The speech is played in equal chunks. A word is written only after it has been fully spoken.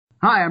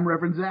Hi, I'm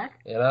Reverend Zach.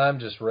 And I'm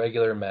just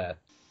regular Matt.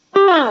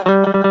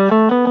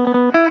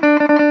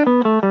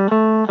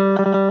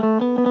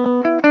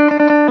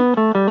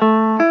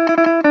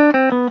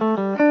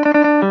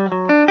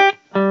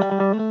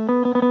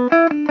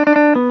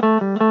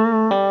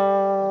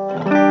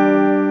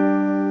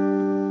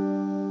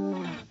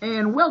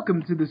 And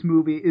welcome to This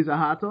Movie is a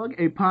Hot Dog,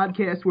 a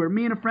podcast where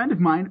me and a friend of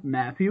mine,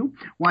 Matthew,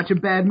 watch a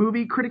bad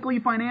movie, critically,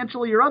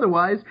 financially, or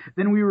otherwise,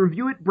 then we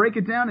review it, break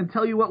it down, and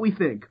tell you what we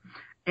think.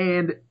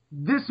 And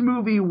this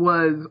movie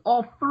was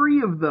all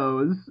three of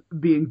those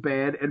being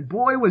bad, and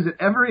boy, was it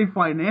ever a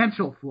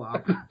financial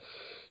flop.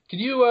 Can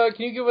you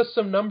give us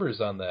some numbers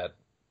on that?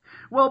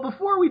 Well,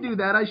 before we do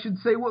that, I should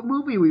say what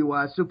movie we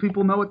watched so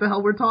people know what the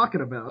hell we're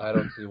talking about. I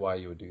don't see why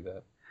you would do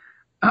that.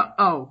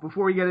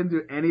 Before we get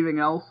into anything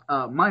else,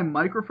 my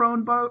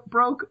microphone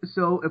broke,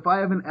 so if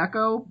I have an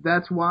echo,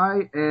 that's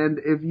why, and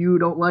if you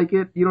don't like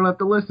it, you don't have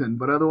to listen,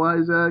 but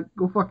otherwise,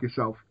 go fuck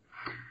yourself.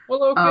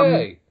 Well,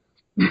 okay.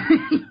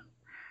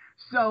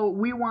 So,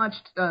 we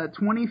watched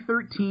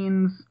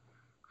 2013's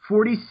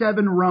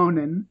 47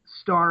 Ronin,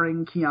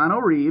 starring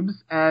Keanu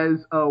Reeves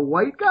as a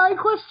white guy,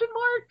 question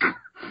mark?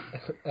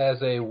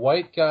 As a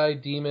white guy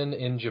demon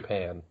in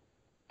Japan.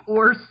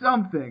 Or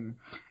something.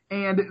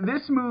 And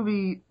this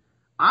movie...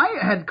 I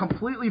had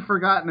completely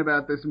forgotten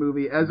about this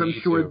movie, as I'm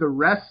sure the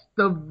rest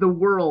of the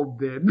world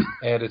did.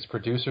 And its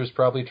producers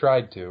probably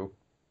tried to.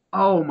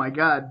 Oh my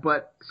god.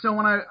 But, so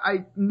when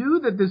I knew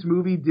that this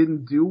movie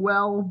didn't do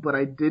well, but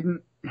I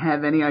didn't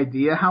have any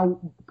idea how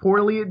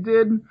poorly it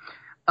did.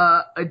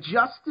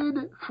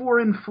 Adjusted for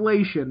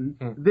inflation,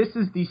 this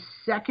is the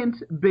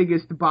second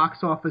biggest box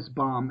office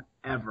bomb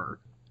ever.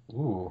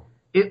 Ooh.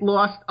 It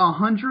lost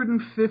 $150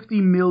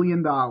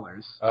 million.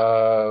 What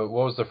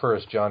was the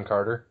first, John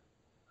Carter?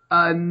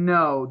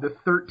 No, the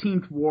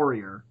 13th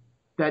Warrior,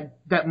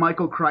 that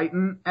Michael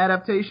Crichton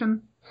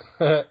adaptation,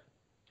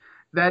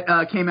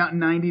 that came out in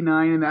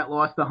 '99 and that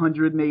lost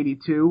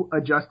 182,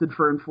 adjusted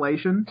for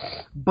inflation,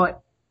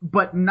 but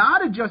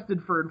not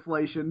adjusted for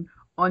inflation,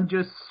 on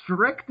just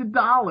strict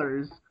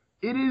dollars,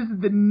 it is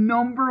the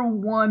number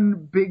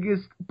one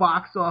biggest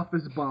box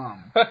office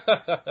bomb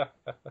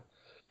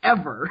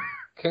ever.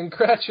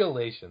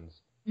 Congratulations.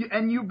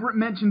 And you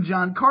mentioned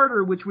John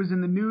Carter, which was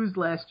in the news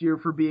last year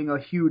for being a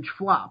huge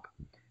flop.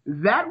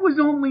 That was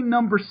only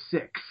number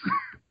 6.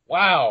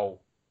 Wow.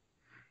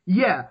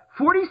 Yeah,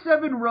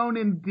 47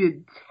 Ronin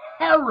did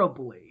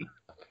terribly.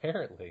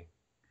 Apparently.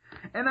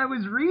 And I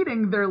was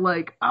reading, they're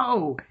like,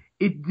 oh,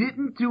 it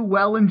didn't do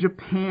well in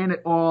Japan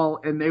at all,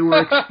 and they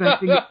were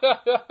expecting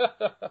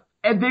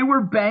and they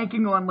were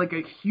banking on, like,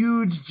 a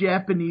huge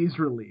Japanese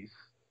release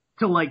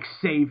to, like,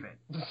 save it.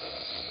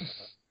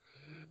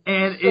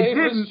 And Save it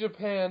didn't.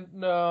 Japan,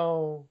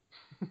 no.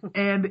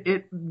 And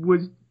it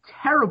was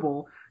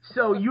terrible.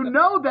 So you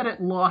know that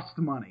it lost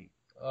money.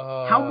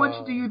 How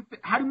much do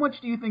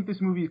you think this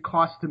movie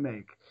cost to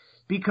make?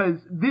 Because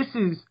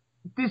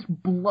this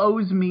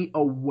blows me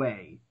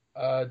away.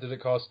 Did it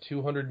cost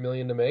 $200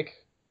 million to make?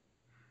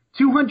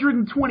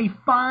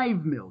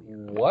 $225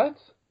 million. What?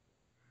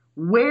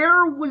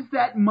 Where was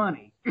that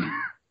money?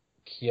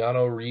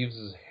 Keanu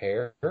Reeves'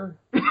 hair?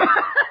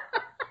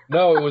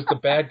 No, it was the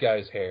bad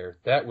guy's hair.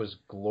 That was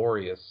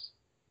glorious.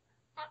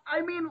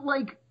 I mean,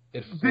 like,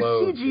 the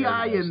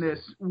CGI in this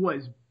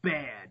was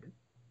bad.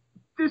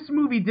 This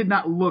movie did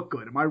not look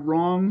good. Am I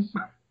wrong?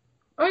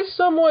 I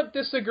somewhat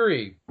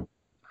disagree.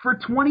 For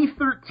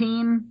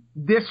 2013,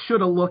 this should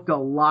have looked a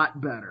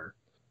lot better.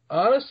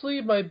 Honestly,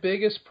 my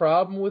biggest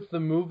problem with the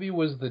movie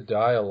was the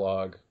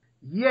dialogue.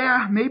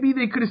 Yeah, maybe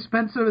they could have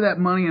spent some of that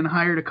money and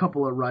hired a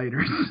couple of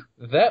writers.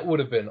 That would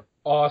have been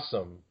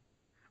awesome.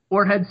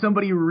 Or had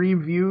somebody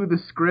review the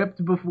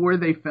script before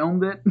they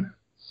filmed it.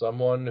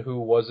 Someone who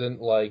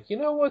wasn't like, you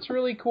know what's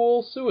really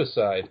cool?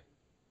 Suicide.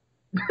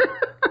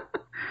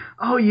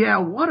 Oh yeah,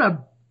 what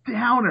a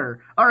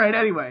downer. Alright,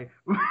 anyway.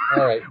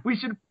 Alright. We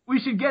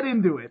should get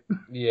into it.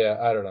 Yeah,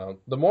 I don't know.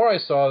 The more I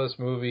saw this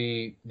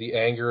movie, the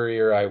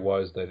angrier I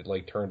was that it,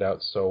 like, turned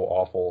out so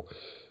awful.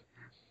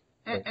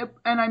 And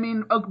I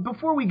mean,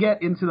 before we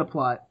get into the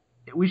plot,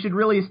 we should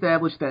really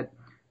establish that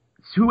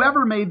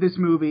whoever made this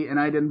movie, and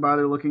I didn't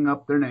bother looking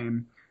up their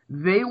name,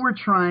 they were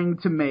trying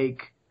to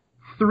make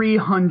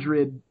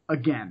 300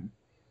 again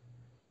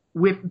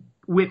with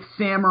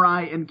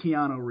Samurai and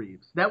Keanu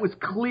Reeves. That was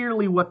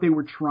clearly what they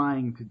were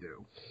trying to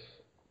do.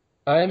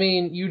 I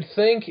mean, you'd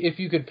think if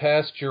you could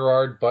pass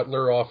Gerard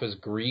Butler off as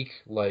Greek,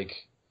 like,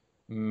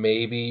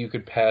 maybe you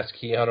could pass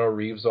Keanu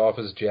Reeves off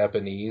as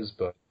Japanese,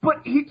 but...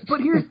 But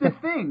here's the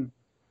thing.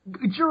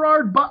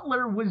 Gerard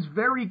Butler was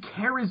very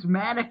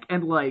charismatic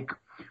and, like,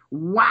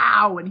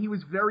 wow, and he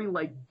was very,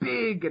 like,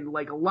 big, and,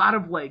 like, a lot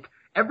of, like,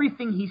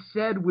 everything he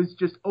said was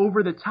just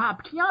over the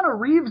top. Keanu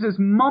Reeves is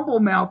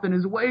mumble-mouthing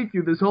his way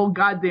through this whole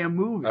goddamn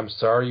movie. I'm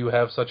sorry you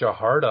have such a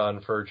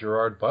hard-on for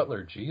Gerard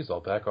Butler. Jeez,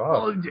 I'll back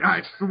off.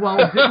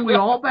 Well, didn't we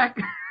all back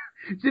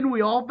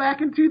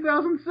in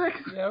 2006?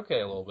 Yeah,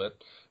 okay, a little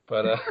bit.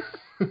 But,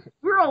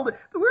 we're all,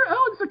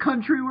 as a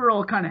country, we're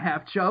all kind of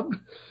half-chubbed.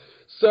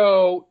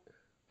 So,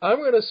 I'm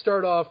going to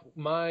start off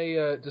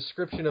my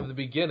description of the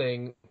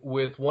beginning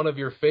with one of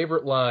your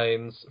favorite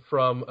lines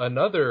from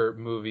another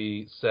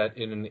movie set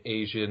in an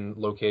Asian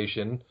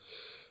location.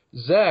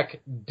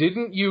 Zach,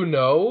 didn't you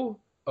know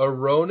a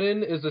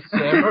Ronin is a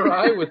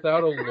samurai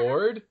without a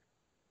lord?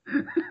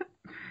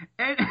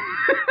 And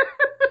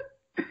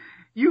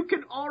you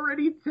can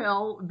already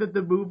tell that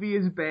the movie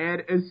is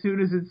bad as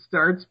soon as it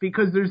starts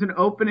because there's an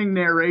opening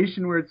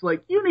narration where it's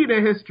like, you need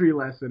a history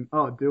lesson.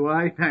 Oh, do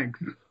I? Thanks.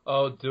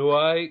 Oh, do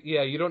I?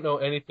 Yeah, you don't know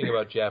anything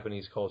about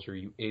Japanese culture,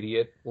 you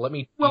idiot. Let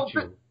me teach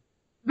you.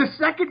 The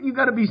second you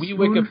gotta be We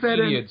spoon-fed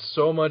Wikipedia'd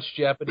so much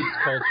Japanese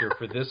culture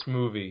for this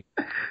movie.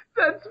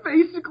 That's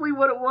basically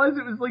what it was.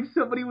 It was like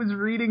somebody was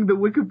reading the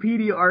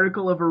Wikipedia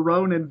article of a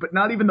Ronin, but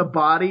not even the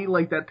body,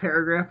 like that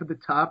paragraph at the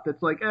top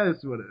that's like, this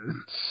is what it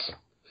is.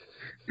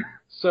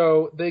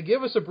 So, they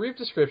give us a brief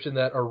description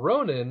that a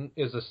Ronin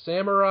is a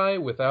samurai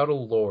without a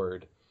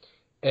lord.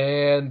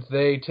 And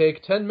they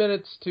take 10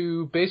 minutes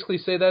to basically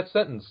say that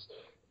sentence.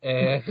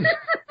 And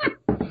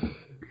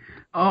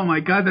oh my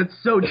god, that's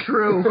so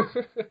true.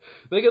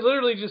 They could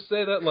literally just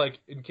say that, like,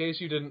 in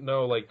case you didn't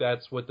know, like,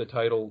 that's what the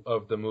title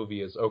of the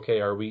movie is. Okay,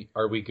 are we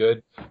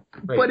good?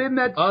 Great. But in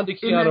that, on to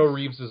Keanu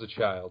Reeves as a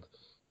child.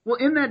 Well,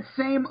 in that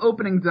same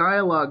opening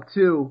dialogue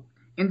too,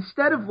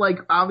 instead of like,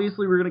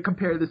 obviously we're going to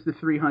compare this to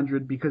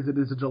 300 because it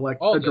is a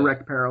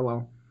direct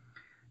parallel.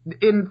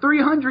 In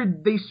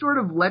 300, they sort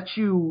of let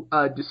you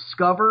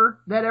discover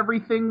that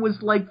everything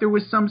was like there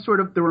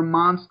were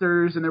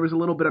monsters and there was a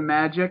little bit of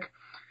magic.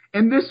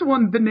 And this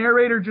one, the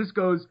narrator just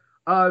goes,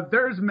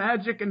 there's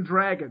magic and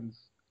dragons.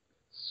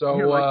 So,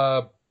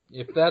 like,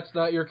 if that's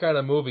not your kind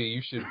of movie,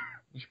 you should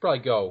probably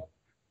go.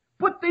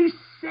 But they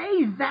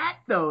say that,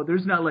 though.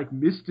 There's not, like,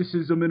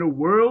 mysticism in a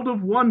world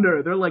of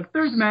wonder. They're like,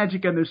 there's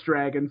magic and there's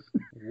dragons.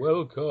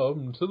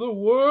 Welcome to the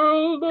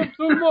world of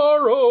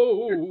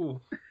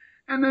tomorrow.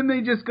 And then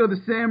they just go,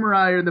 the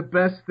samurai are the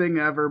best thing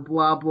ever,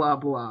 blah, blah,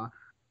 blah.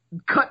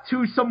 Cut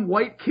to some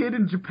white kid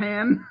in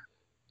Japan.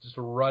 Just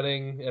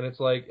running, and it's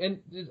like, and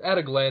at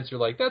a glance,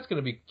 you're like, that's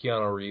going to be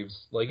Keanu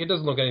Reeves. Like, it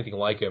doesn't look anything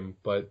like him,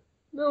 but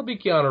it'll be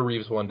Keanu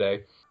Reeves one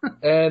day.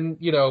 And,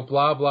 you know,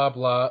 blah, blah,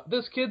 blah.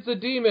 This kid's a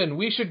demon.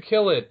 We should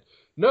kill it.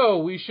 No,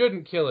 we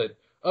shouldn't kill it.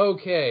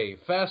 Okay,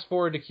 fast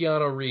forward to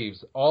Keanu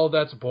Reeves. All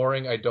that's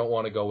boring. I don't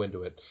want to go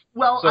into it.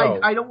 Well, so,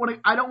 I don't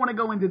want to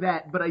go into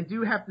that, but I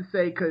do have to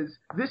say, because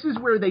this is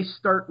where they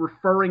start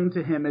referring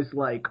to him as,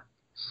 like,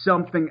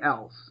 something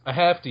else. A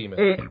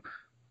half-demon.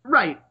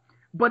 Right.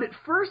 But at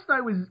first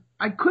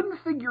I couldn't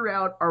figure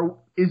out,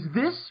 is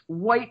this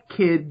white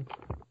kid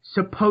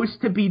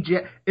supposed to be,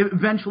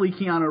 eventually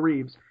Keanu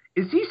Reeves,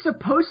 is he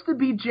supposed to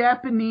be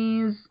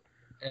Japanese?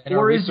 And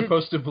are we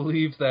supposed to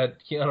believe that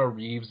Keanu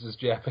Reeves is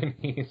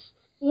Japanese?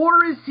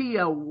 Or is he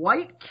a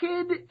white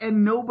kid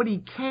and nobody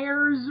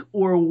cares,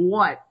 or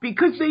what?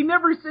 Because they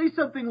never say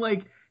something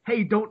like,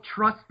 hey, don't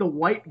trust the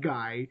white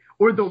guy,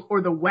 or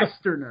the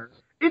Westerner.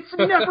 It's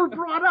never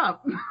brought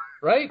up.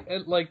 Right?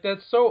 And, like,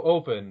 that's so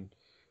open.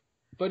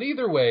 But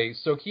either way,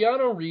 so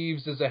Keanu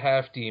Reeves is a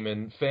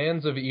half-demon.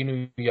 Fans of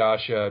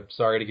Inuyasha,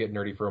 sorry to get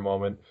nerdy for a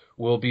moment,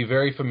 will be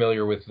very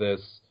familiar with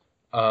this.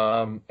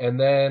 And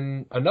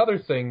then another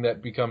thing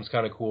that becomes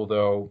kind of cool,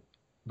 though,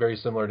 very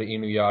similar to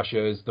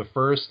Inuyasha, is the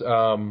first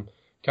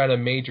kind of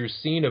major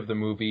scene of the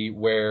movie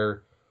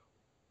where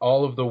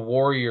all of the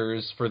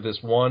warriors for this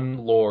one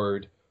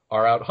lord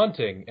are out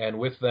hunting, and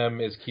with them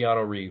is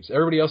Keanu Reeves.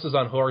 Everybody else is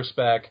on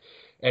horseback,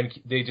 and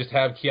they just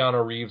have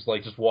Keanu Reeves,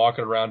 like, just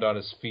walking around on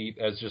his feet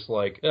as just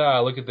like,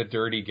 look at the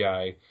dirty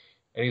guy.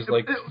 And he's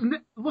like...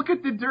 Look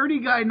at the dirty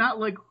guy, not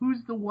like, who's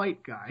the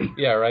white guy?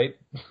 Yeah, right?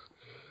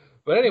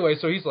 But anyway,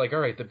 so he's like, all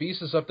right, the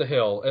beast is up the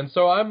hill. And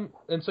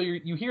so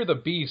you hear the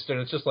beast, and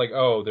it's just like,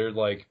 oh, there's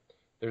like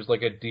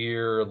a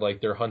deer,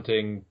 like they're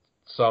hunting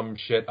some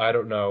shit, I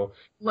don't know.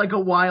 Like a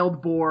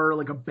wild boar,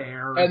 like a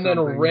bear or and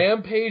something. Then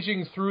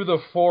rampaging through the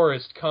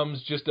forest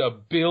comes just a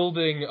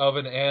building of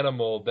an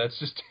animal that's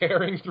just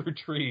tearing through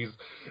trees.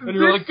 And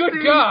you're like, good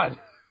God!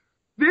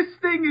 This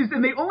thing is,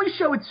 and they only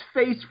show its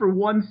face for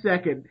 1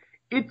 second.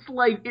 It's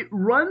like, it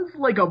runs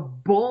like a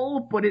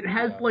bull, but it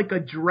has like a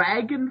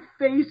dragon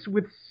face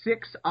with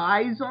 6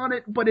 eyes on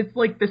it, but it's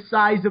like the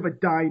size of a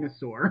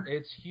dinosaur.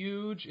 It's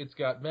huge, it's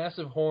got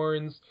massive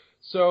horns,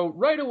 so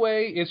right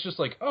away it's just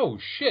like, oh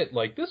shit,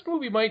 like this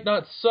movie might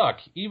not suck,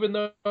 even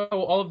though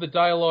all of the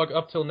dialogue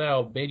up till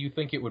now made you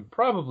think it would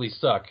probably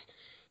suck.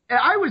 And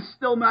I was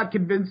still not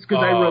convinced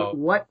because I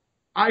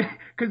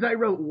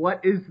wrote,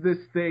 what is this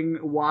thing?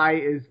 Why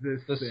is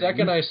this The thing?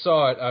 second I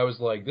saw it, I was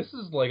like, this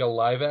is like a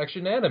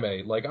live-action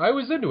anime. Like, I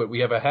was into it.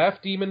 We have a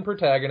half-demon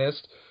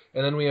protagonist,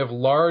 and then we have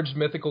large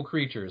mythical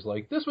creatures.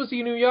 Like, this was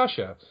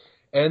Inuyasha.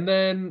 And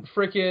then,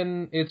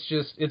 frickin',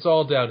 it's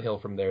all downhill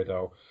from there,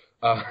 though.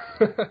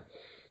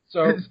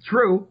 So it's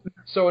true.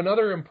 So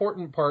another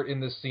important part in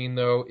this scene,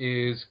 though,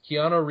 is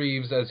Keanu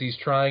Reeves, as he's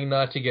trying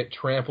not to get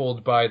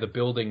trampled by the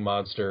building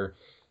monster,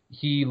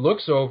 he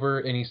looks over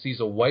and he sees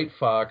a white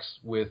fox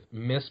with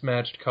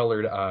mismatched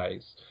colored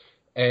eyes.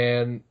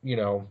 And, you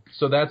know,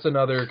 so that's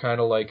another kind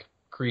of like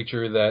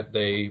creature that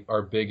they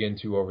are big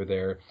into over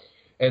there.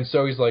 And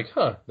so he's like,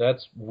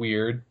 that's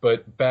weird,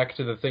 but back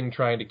to the thing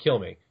trying to kill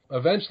me.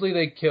 Eventually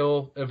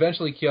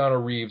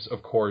Keanu Reeves,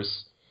 of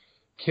course,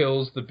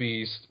 kills the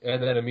beast,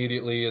 and then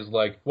immediately is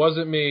like,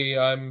 wasn't me,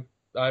 I'm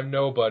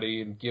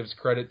nobody, and gives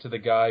credit to the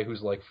guy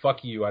who's like,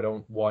 fuck you, I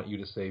don't want you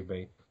to save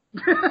me.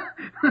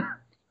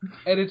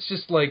 And it's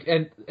just like,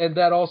 and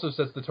that also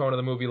sets the tone of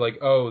the movie, like,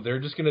 oh, they're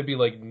just going to be,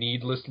 like,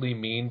 needlessly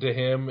mean to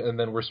him, and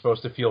then we're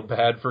supposed to feel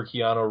bad for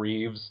Keanu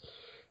Reeves,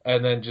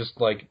 and then just,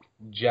 like,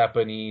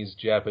 Japanese.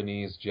 I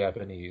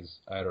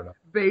don't know.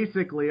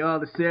 Basically,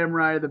 the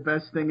samurai are the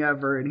best thing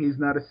ever, and he's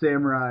not a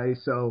samurai,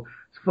 so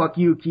fuck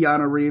you,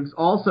 Keanu Reeves.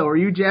 Also, are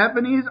you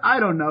Japanese?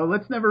 I don't know.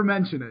 Let's never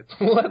mention it.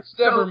 Let's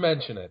never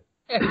mention it.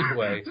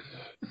 Anyway.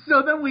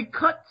 So then we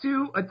cut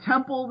to a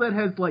temple that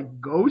has,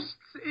 like, ghosts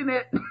in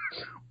it,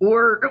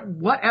 or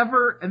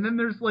whatever, and then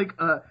there's, like,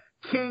 a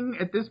king.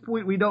 At this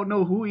point, we don't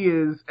know who he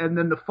is, and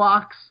then the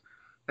fox,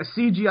 a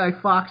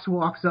CGI fox,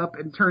 walks up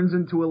and turns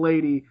into a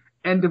lady.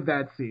 End of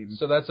that scene.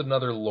 So that's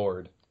another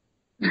lord.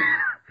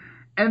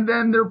 And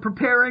then they're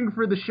preparing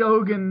for the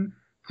Shogun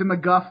to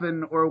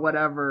MacGuffin or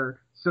whatever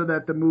so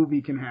that the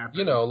movie can happen.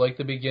 You know, like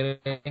the beginning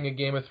of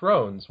Game of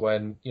Thrones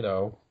when,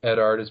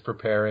 Eddard is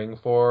preparing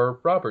for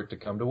Robert to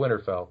come to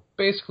Winterfell.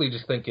 Basically,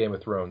 just think Game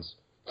of Thrones.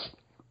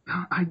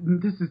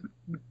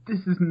 This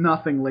is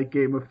nothing like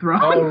Game of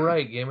Thrones. Oh,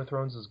 right. Game of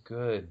Thrones is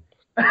good.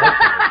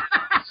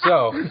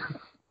 Okay.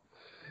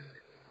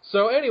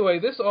 So anyway,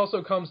 this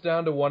also comes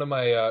down to one of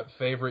my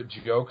favorite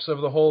jokes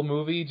of the whole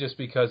movie, just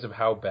because of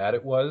how bad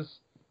it was.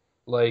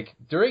 Like,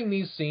 during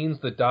these scenes,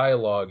 the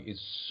dialogue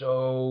is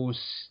so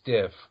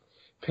stiff.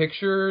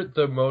 Picture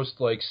the most,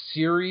 like,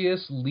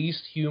 serious,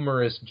 least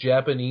humorous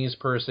Japanese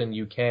person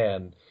you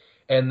can,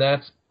 and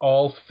that's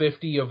all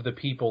 50 of the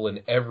people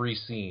in every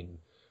scene.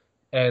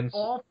 And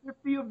all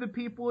 50 of the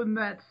people in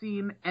that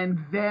scene, and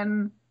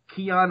then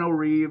Keanu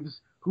Reeves,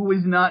 who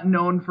is not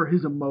known for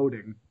his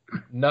emoting.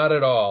 Not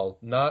at all.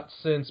 Not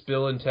since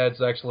Bill and Ted's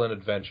Excellent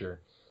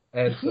Adventure.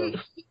 And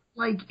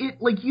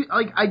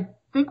I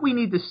think we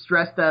need to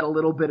stress that a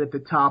little bit at the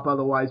top,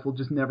 otherwise we'll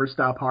just never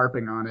stop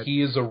harping on it.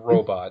 He is a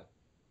robot.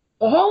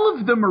 All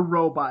of them are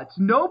robots.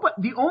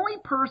 The only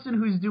person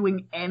who's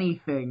doing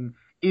anything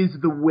is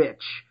the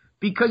witch.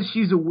 Because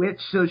she's a witch,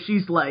 so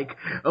she's like,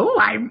 oh,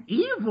 I'm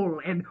evil,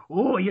 and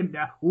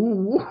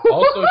ooh.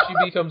 Also, she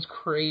becomes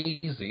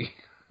crazy.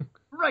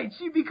 Right,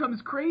 she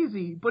becomes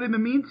crazy, but in the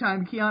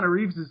meantime, Keanu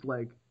Reeves is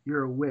like,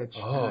 you're a witch,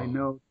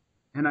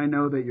 and I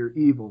know that you're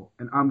evil,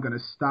 and I'm gonna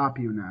stop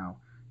you now.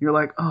 You're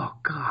like, oh,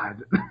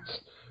 God.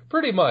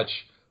 Pretty much.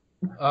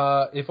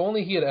 If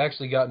only he had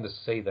actually gotten to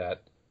say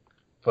that.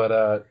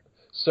 But,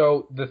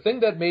 so, the thing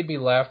that made me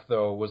laugh,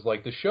 though, was,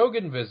 like, the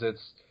Shogun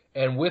visits,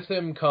 and with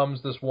him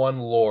comes this one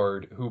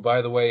lord, who,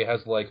 by the way,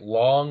 has, like,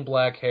 long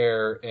black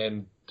hair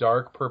and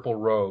dark purple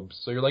robes.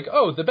 So you're like,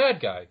 oh, the bad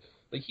guy.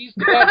 Like, he's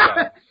the bad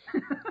guy.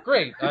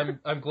 Great.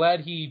 I'm glad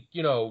he,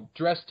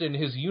 dressed in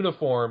his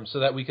uniform so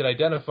that we could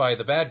identify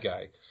the bad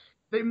guy.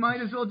 They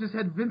might as well just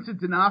had Vincent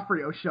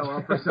D'Onofrio show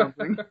up or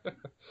something.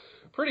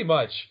 Pretty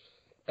much.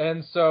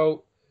 And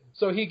so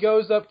he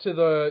goes up to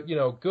the,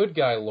 good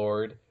guy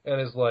lord and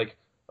is like,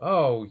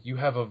 oh, you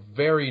have a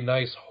very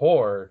nice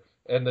whore.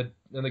 And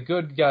the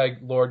good guy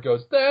lord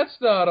goes, that's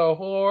not a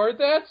whore,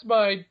 that's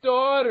my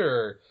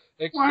daughter.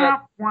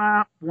 Except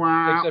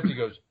he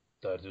goes,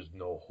 that is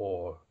no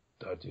whore.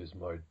 That is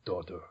my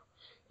daughter.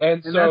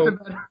 And so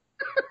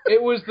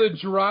it was the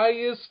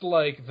driest,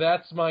 like,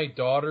 that's my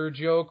daughter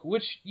joke,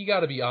 which, you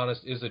gotta be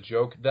honest, is a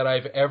joke that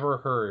I've ever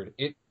heard.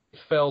 It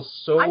fell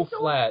so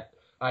flat,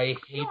 I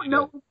hated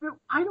it.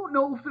 I don't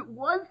know if it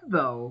was,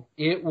 though.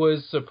 It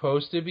was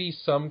supposed to be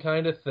some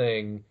kind of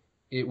thing.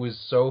 It was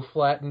so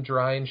flat and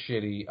dry and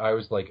shitty, I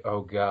was like,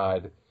 oh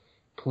God,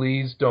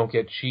 please don't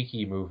get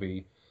cheeky,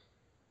 movie.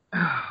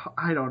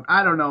 I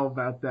don't know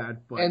about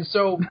that, but... And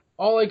so,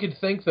 all I could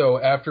think, though,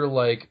 after,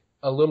 like,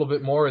 a little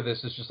bit more of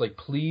this is just like,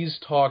 please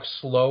talk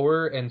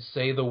slower and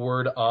say the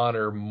word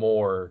honor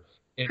more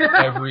in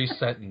every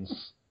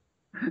sentence.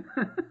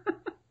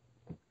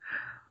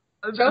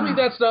 Tell me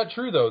that's not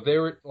true, though. They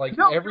were, like,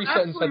 every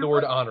sentence had the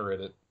word honor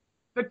in it.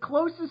 The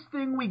closest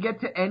thing we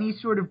get to any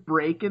sort of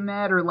break in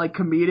that, or, like,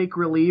 comedic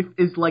relief,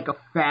 is, like, a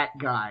fat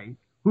guy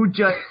who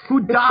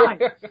dies.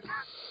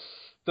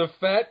 The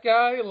fat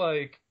guy,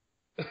 like...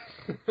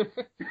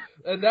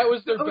 And that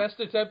was their best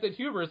attempt at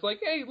humor. It's like,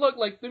 hey, look,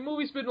 like, the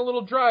movie's been a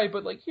little dry,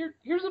 but, like,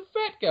 here's a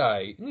fat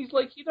guy. And he's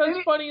like, he does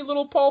funny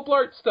little Paul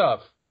Blart stuff.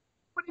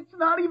 But it's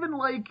not even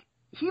like,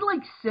 he,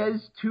 like,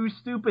 says two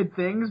stupid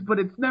things, but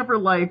it's never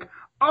like,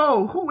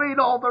 oh, who ate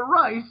all the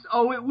rice?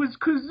 Oh, it was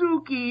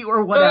Kazuki,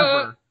 or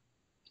whatever.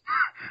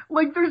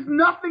 Like, there's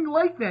nothing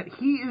like that.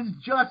 He is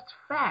just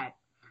fat.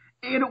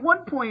 And at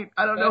one point,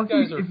 I don't know if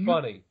guys are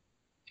funny.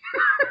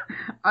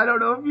 I don't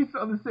know if you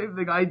saw the same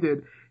thing I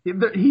did.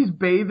 He's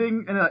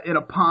bathing in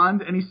a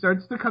pond, and he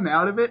starts to come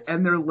out of it,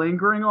 and they're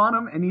lingering on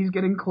him, and he's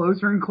getting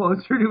closer and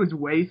closer to his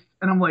waist,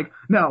 and I'm like,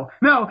 no,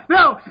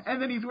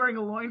 and then he's wearing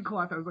a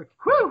loincloth. I was like,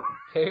 whew!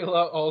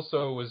 Kayla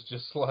also was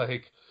just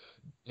like,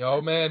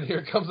 Oh man,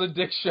 here comes a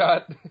dick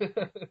shot.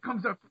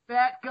 Comes a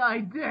fat guy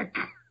dick.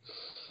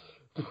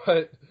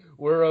 But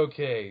we're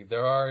okay.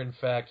 There are, in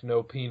fact,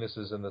 no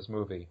penises in this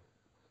movie.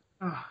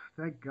 Oh,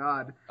 thank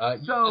God.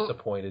 You're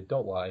disappointed.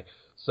 Don't lie.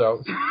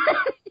 So,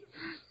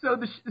 so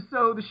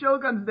the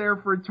Shogun's there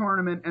for a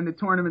tournament, and the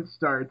tournament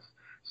starts.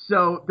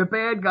 So the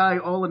bad guy,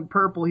 all in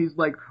purple, he's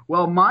like,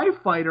 well, my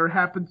fighter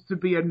happens to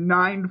be a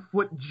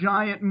 9-foot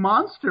giant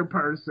monster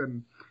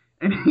person.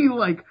 And he,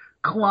 like,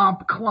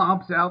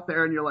 clomps out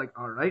there, and you're like,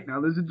 all right,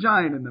 now there's a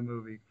giant in the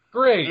movie.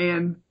 Great.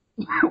 And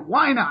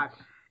why not?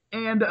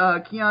 And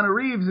Keanu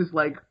Reeves is,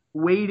 like,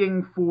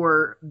 waiting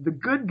for the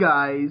good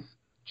guy's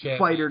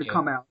fighter to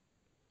come out.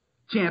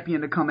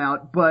 Champion to come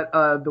out. But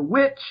the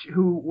witch,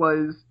 who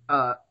was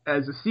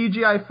as a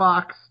CGI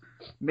fox,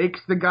 makes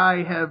the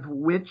guy have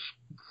witch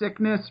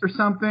sickness or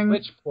something.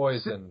 Witch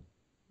poison.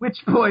 Witch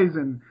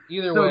poison.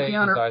 Either way,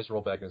 his eyes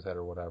roll back in his head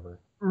or whatever.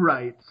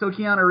 Right. So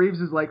Keanu Reeves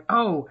is like,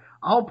 oh,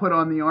 I'll put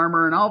on the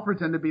armor and I'll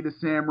pretend to be the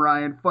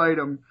samurai and fight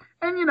him.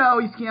 And, you know,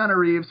 he's Keanu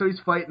Reeves, so he's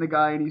fighting the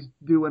guy and he's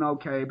doing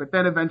okay. But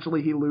then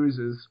eventually he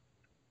loses.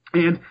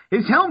 And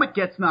his helmet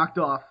gets knocked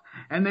off.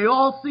 And they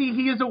all see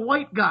he is a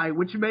white guy,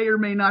 which may or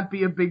may not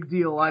be a big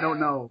deal. I don't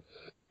know.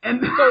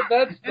 And so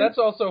that's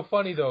also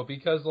funny, though,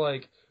 because,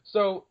 like,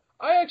 so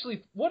I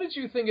actually, what did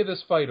you think of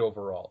this fight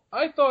overall?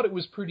 I thought it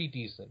was pretty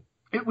decent.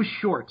 It was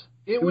short.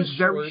 It was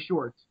very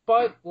short.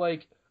 But,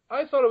 like,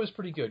 I thought it was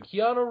pretty good.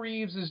 Keanu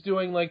Reeves is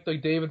doing, like, the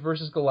David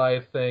versus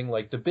Goliath thing.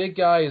 Like, the big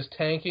guy is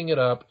tanking it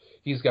up.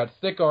 He's got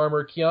thick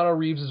armor. Keanu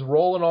Reeves is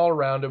rolling all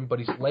around him, but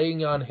he's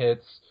laying on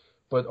hits.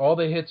 But all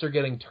the hits are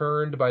getting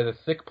turned by the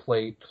thick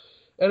plate.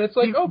 And it's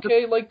like,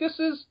 okay, like, this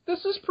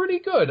is pretty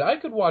good. I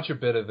could watch a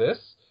bit of this.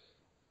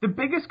 The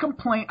biggest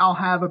complaint I'll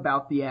have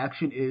about the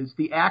action is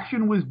the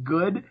action was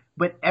good,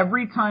 but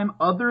every time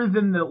other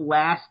than the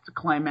last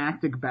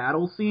climactic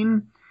battle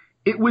scene,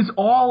 it was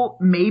all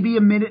maybe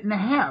a minute and a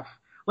half.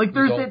 Like,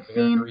 there's that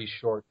scene... Very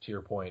short, to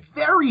your point.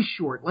 Very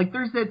short. Like,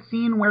 there's that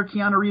scene where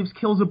Keanu Reeves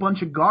kills a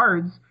bunch of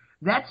guards.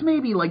 That's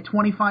maybe, like,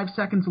 25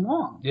 seconds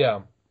long.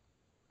 Yeah.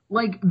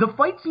 Like, the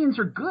fight scenes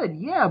are good,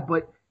 yeah,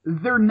 but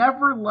they're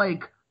never,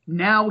 like,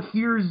 now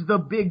here's the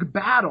big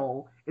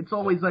battle. It's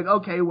always like,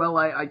 okay, well,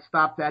 I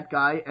stopped that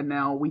guy, and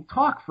now we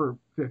talk for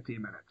 15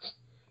 minutes.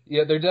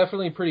 Yeah, they're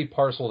definitely pretty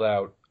parceled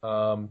out.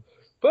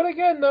 But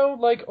again, though,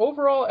 like,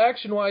 overall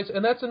action-wise,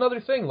 and that's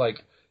another thing, like,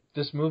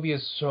 this movie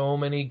has so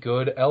many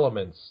good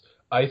elements.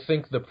 I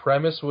think the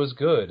premise was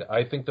good.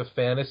 I think the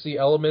fantasy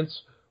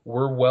elements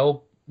were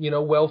well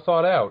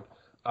thought out.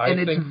 I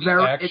think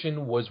the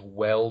action was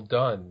well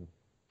done.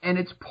 And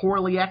it's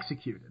poorly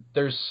executed.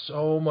 There's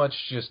so much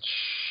just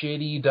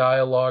shitty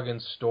dialogue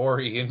and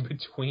story in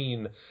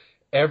between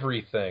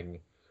everything.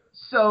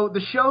 So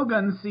the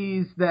Shogun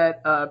sees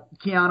that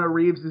Keanu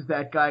Reeves is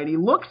that guy, and he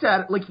looks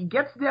at it, like, he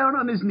gets down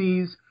on his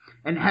knees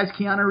and has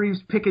Keanu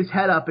Reeves pick his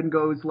head up and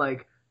goes,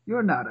 like,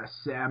 you're not a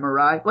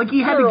samurai. Like,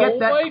 he had to get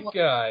that... You're a white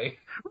guy.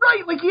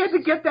 Right, like, he had to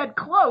get that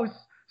close.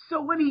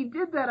 So when he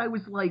did that, I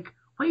was like,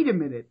 wait a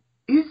minute,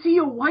 is he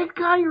a white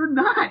guy or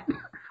not?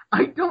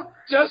 I don't...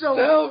 Just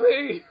tell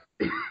me!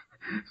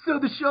 So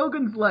the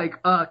Shogun's like,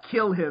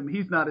 kill him,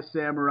 he's not a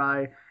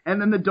samurai.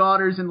 And then the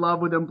daughter's in love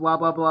with him, blah,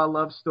 blah, blah,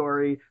 love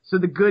story. So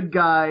the good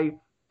guy,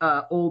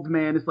 old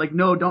man, is like,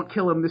 no, don't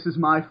kill him, this is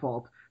my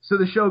fault. So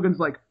the Shogun's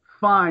like,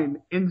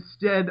 fine,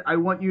 instead I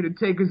want you to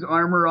take his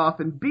armor off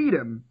and beat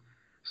him.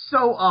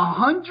 So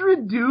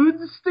 100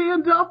 dudes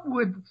stand up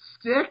with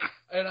sticks?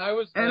 And I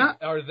was like,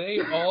 are they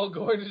all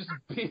going to just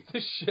beat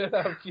the shit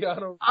out of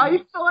Keanu Reeves? I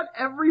thought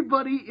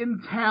everybody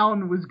in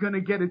town was going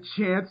to get a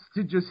chance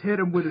to just hit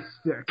him with a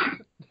stick.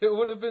 It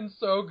would have been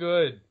so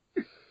good.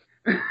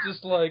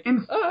 Just like,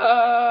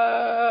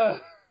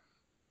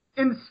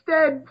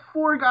 Instead,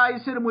 4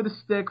 guys hit him with a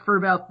stick for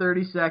about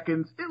 30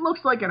 seconds. It looks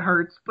like it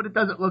hurts, but it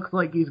doesn't look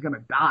like he's going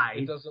to die.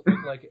 It doesn't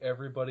look like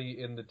everybody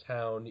in the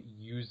town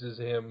uses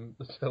him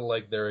to,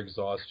 like, their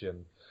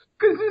exhaustion.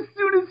 Because as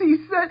soon as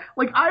he said,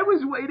 like, I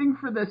was waiting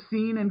for that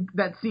scene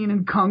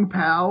in Kung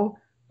Pao.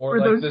 Or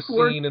like the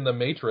scene in The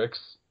Matrix.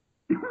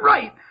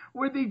 Right,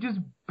 where they just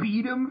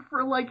beat him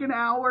for like an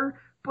hour,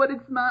 but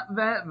it's not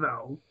that,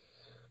 though.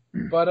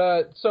 But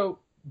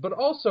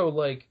also,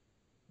 like,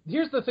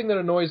 here's the thing that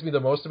annoys me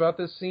the most about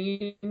this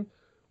scene.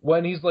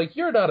 When he's like,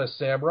 you're not a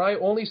samurai,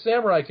 only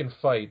samurai can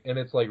fight. And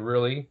it's like,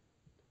 really?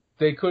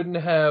 They couldn't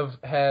have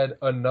had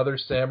another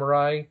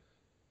samurai?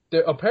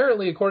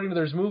 Apparently, according to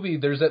this movie,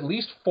 there's at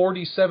least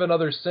 47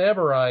 other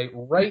samurai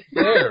right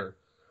there.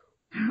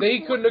 They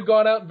couldn't have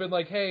gone out and been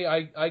like, hey,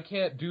 I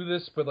can't do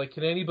this, but, like,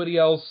 can anybody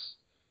else,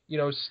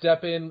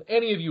 step in?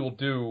 Any of you will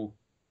do.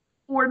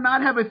 Or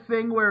not have a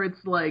thing where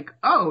it's like,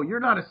 oh, you're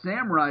not a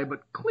samurai,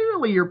 but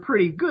clearly you're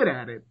pretty good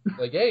at it.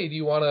 Like, hey, do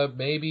you want to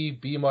maybe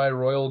be my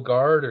royal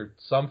guard or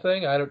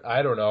something? I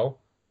don't know.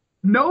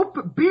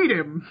 Nope, beat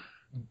him.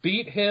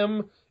 Beat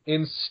him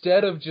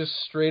instead of just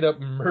straight up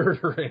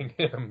murdering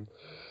him.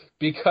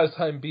 Because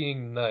I'm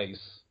being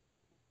nice.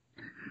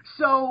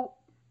 So,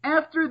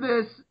 after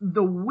this,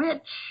 the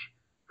witch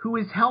who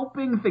is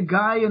helping the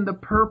guy in the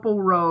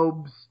purple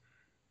robes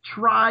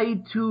try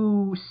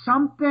to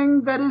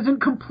something that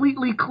isn't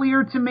completely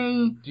clear to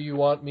me. Do you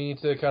want me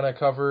to kind of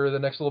cover the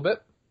next little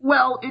bit?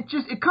 Well,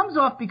 it comes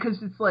off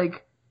because it's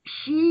like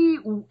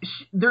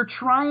they're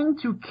trying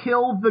to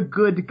kill the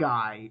good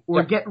guy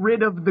or get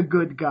rid of the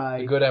good guy.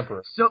 The good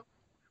emperor. So,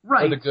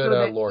 right. Or the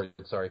good lord,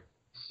 sorry.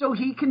 So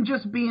he can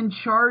just be in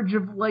charge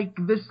of, like,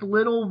 this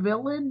little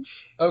village?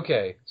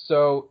 Okay,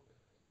 so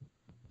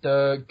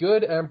the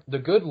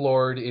good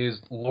lord is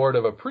lord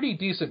of a pretty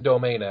decent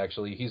domain,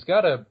 actually. He's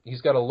got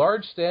a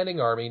large standing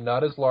army,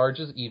 not as large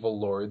as evil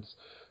lords,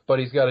 but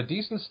he's got a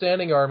decent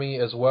standing army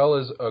as well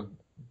as a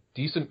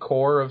decent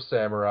core of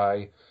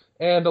samurai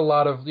and a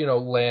lot of,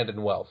 land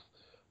and wealth.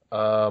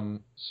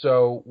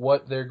 So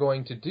what they're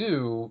going to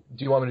do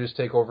you want me to just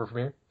take over from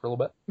here for a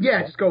little bit?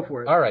 Yeah, just go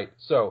for it. All right,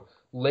 so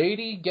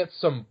Lady gets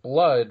some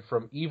blood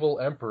from Evil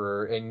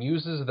Emperor and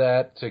uses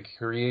that to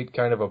create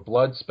kind of a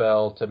blood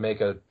spell to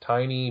make a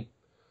tiny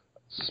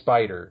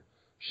spider.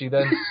 She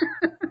then...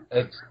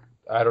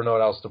 I don't know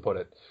what else to put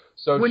it.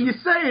 So when you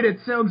say it,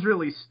 it sounds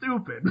really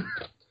stupid.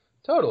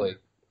 Totally.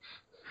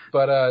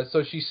 But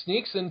so she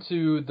sneaks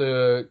into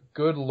the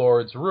good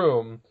lord's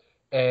room,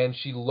 and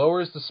she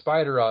lowers the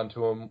spider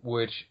onto him,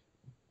 which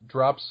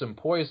drops some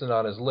poison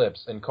on his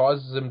lips and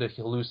causes him to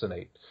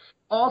hallucinate.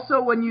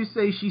 Also, when you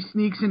say she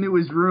sneaks into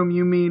his room,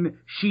 you mean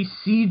she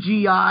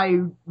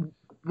CGI,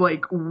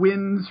 like,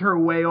 wins her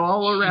way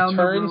all around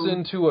the room? She turns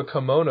into a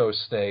kimono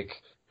snake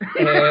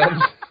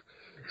and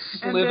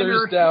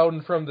slithers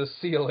down from the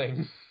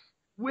ceiling.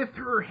 With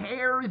her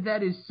hair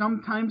that is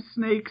sometimes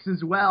snakes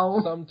as well.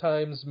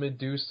 Sometimes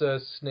Medusa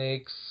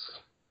snakes.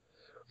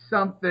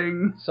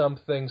 Something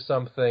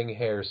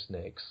hair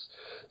snakes.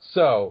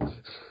 So...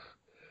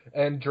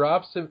 and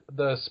drops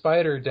the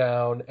spider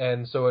down,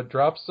 and so it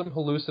drops some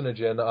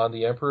hallucinogen on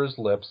the Emperor's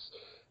lips,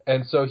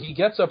 and so he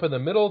gets up in the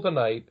middle of the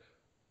night,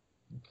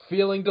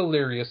 feeling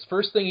delirious.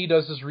 First thing he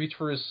does is reach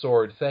for his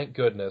sword, thank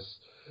goodness.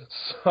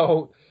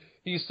 So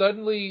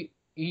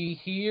he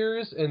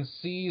hears and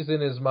sees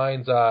in his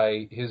mind's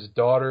eye his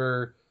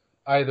daughter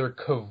either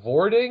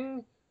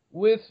cavorting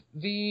with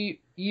the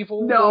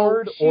evil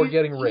lord or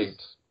getting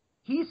raped.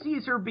 He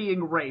sees her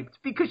being raped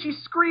because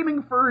she's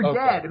screaming for her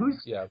dad.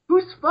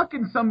 Who's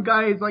fucking some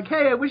guy is like,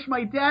 hey, I wish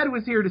my dad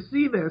was here to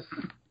see this.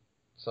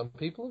 Some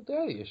people have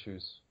daddy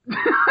issues.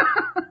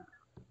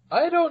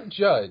 I don't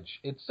judge.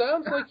 It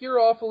sounds like you're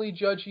awfully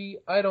judgy.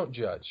 I don't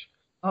judge.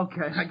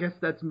 Okay, I guess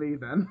that's me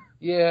then.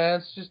 Yeah,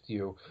 it's just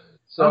you.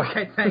 So,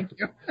 okay, thank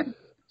you.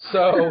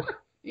 So,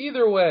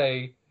 either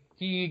way,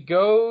 he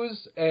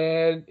goes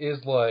and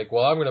is like,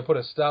 well, I'm going to put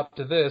a stop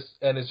to this,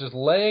 and is just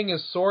laying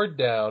his sword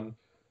down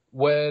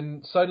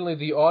when suddenly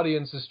the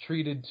audience is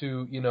treated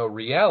to,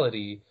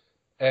 reality,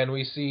 and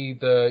we see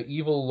the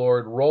evil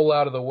lord roll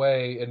out of the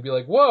way and be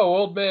like, whoa,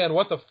 old man,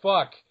 what the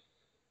fuck?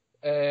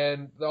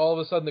 And all of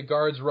a sudden the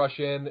guards rush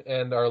in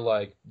and are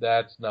like,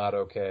 that's not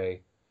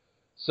okay.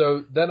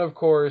 So then, of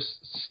course,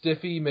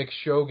 Stiffy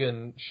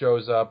McShogun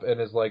shows up and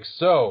is like,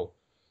 so,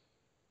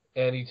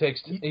 and he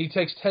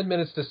takes 10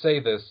 minutes to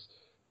say this.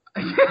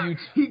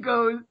 He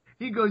goes,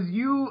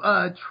 you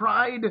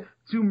tried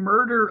to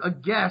murder a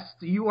guest.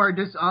 You are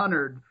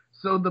dishonored.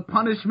 So the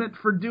punishment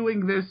for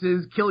doing this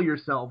is kill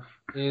yourself.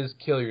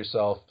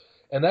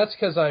 And that's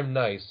because I'm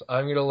nice.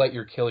 I'm going to let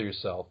you kill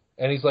yourself.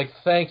 And he's like,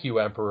 thank you,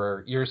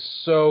 Emperor. You're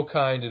so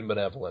kind and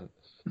benevolent.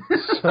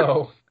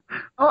 So...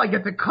 oh, I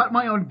get to cut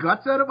my own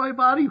guts out of my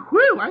body?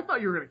 Whew, I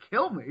thought you were going to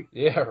kill me.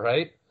 Yeah,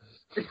 right?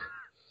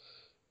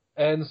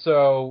 And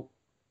so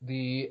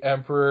the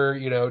Emperor,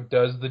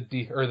 does the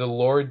deed, or the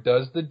Lord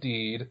does the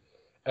deed,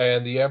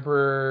 and the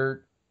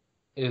Emperor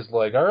is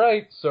like, all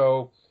right,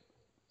 so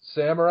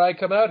samurai,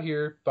 come out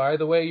here. By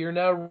the way, you're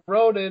now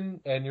Ronin.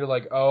 And you're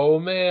like, oh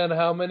man,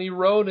 how many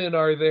Ronin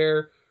are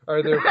there?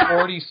 Are there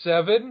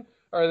 47?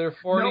 Are there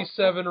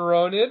 47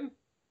 Ronin?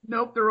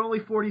 Nope, there are only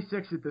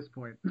 46 at this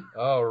point.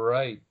 Oh,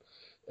 right.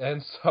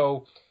 And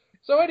so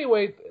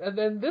anyway, and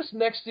then this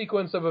next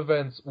sequence of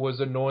events was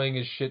annoying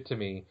as shit to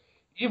me.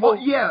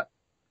 Yeah,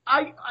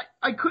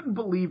 I couldn't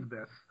believe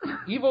this.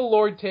 Evil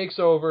Lord takes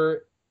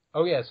over.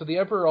 Oh yeah, so the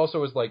Emperor also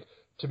was like,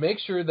 to make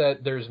sure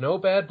that there's no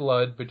bad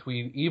blood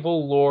between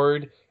Evil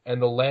Lord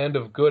and the land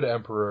of Good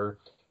Emperor,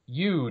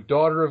 you,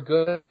 daughter of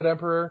Good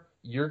Emperor,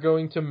 you're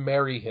going to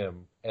marry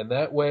him. And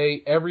that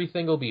way,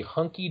 everything will be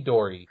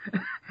hunky-dory.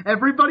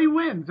 Everybody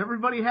wins.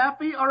 Everybody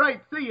happy? All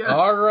right, see ya.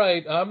 All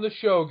right, I'm the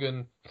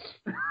Shogun.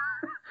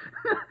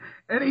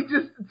 And he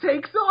just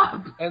takes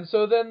off. And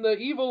so then the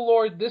Evil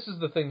Lord, this is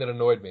the thing that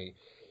annoyed me.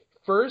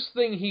 First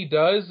thing he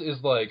does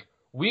is like,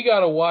 we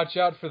gotta watch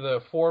out for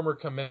the former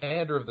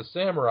commander of the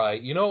samurai.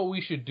 You know what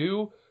we should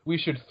do? We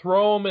should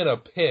throw him in a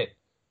pit.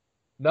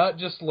 Not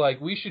just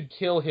like, we should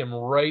kill him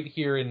right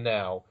here and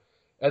now.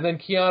 And then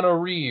Keanu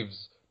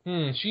Reeves...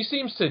 she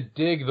seems to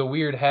dig the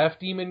weird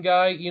half-demon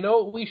guy. You know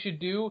what we should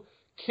do?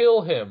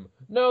 Kill him.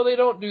 No, they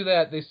don't do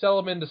that. They sell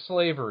him into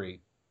slavery.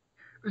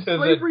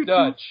 Slavery to the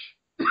Dutch.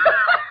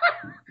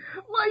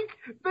 Like,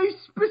 they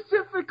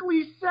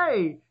specifically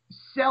say,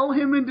 sell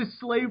him into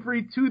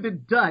slavery to the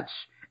Dutch.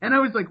 And I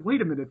was like,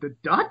 wait a minute, the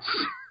Dutch?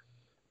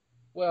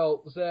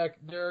 Well, Zach,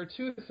 there are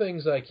two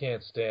things I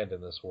can't stand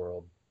in this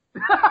world.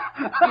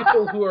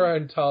 People who are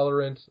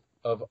intolerant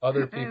of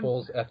other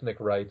people's ethnic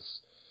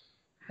rights,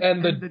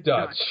 and the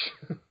Dutch.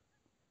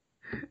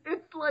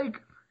 It's like,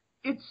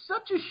 it's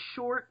such a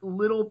short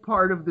little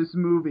part of this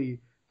movie,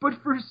 but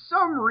for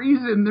some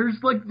reason there's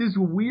like this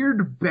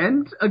weird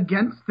bent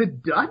against the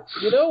Dutch.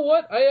 You know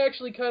what? I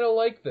actually kind of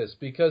like this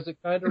because it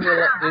kind of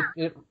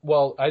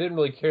well, I didn't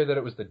really care that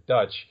it was the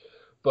Dutch,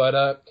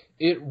 but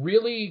it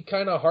really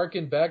kind of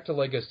harkened back to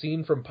like a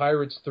scene from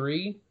Pirates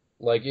 3.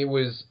 Like it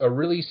was a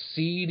really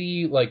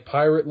seedy, like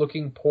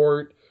pirate-looking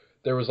port.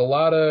 There was a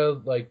lot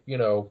of like,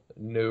 no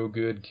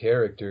good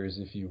characters,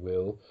 if you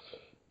will.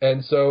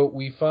 And so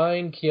we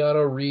find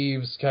Keanu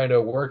Reeves kind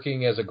of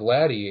working as a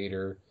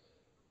gladiator.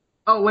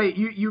 Oh, wait,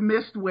 you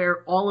missed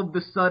where all of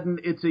a sudden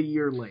it's a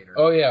year later.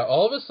 Oh, yeah,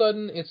 all of a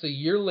sudden it's a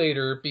year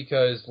later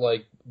because,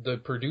 like, the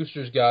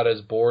producers got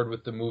as bored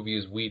with the movie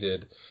as we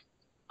did.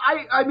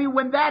 I mean,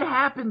 when that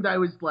happened, I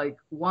was like,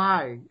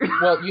 why?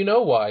 Well, you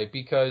know why.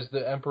 Because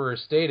the Emperor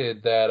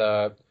stated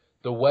that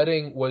the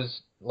wedding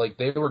was, like,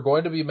 they were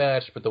going to be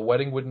matched, but the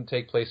wedding wouldn't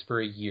take place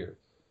for a year.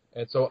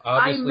 And so,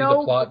 obviously,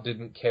 the plot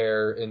didn't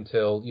care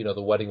until,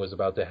 the wedding was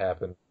about to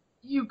happen.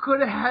 You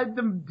could have had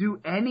them do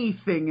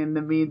anything in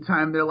the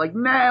meantime. They're like,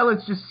 nah,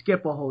 let's just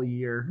skip a whole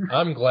year.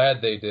 I'm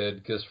glad they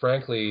did, because,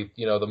 frankly,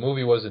 the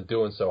movie wasn't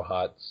doing so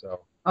hot, so...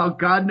 Oh,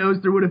 God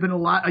knows there would have been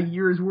a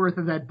year's worth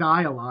of that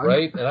dialogue.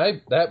 Right?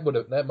 And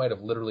that might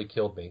have literally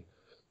killed me.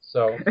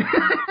 So,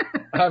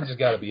 I've just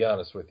got to be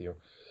honest with you.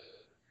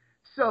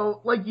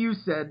 So, like you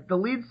said, the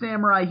lead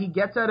samurai, he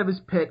gets out of his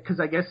pit because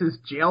I guess his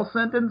jail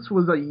sentence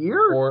was a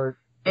year? Or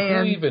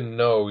who even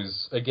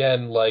knows?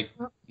 Again, like,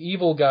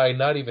 evil guy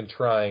not even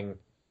trying.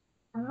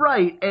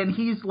 Right, and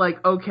he's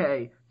like,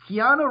 okay,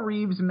 Keanu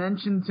Reeves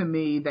mentioned to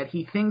me that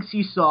he thinks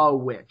he saw a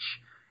witch.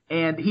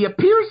 And he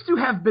appears to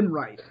have been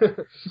right.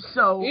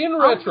 So in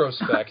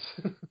retrospect.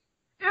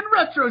 In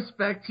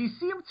retrospect, he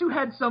seems to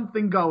have had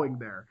something going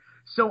there.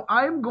 So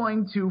I'm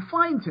going to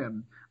find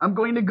him. I'm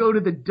going to go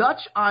to the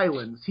Dutch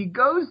islands. He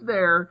goes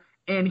there,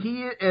 and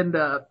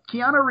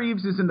Keanu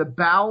Reeves is in the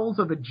bowels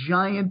of a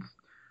giant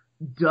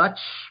Dutch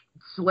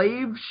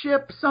slave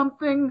ship,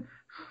 something,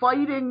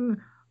 fighting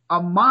a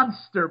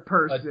monster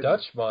person. A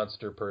Dutch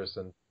monster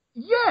person.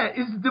 Yeah,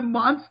 is the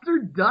monster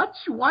Dutch?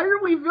 Why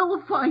are we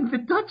vilifying the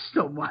Dutch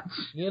so much?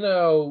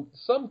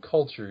 Some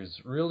cultures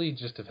really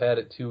just have had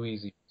it too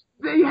easy.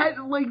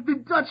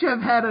 The Dutch have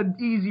had an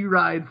easy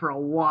ride for a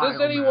while. Does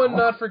anyone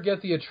not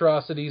forget the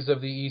atrocities of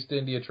the East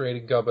India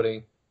Trading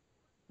Company?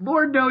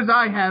 Lord knows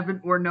I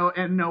haven't,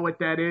 know what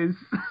that is.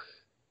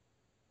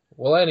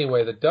 Well,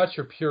 anyway, the Dutch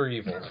are pure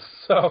evil,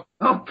 so...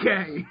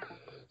 Okay.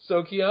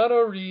 So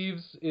Keanu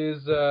Reeves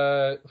is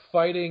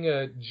fighting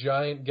a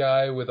giant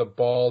guy with a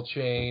ball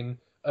chain.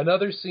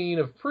 Another scene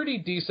of pretty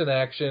decent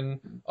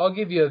action. I'll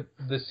give you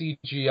the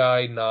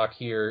CGI knock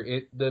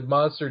here. The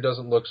monster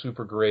doesn't look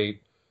super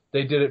great.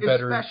 They did it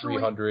better in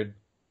 300.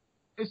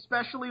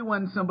 Especially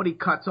when somebody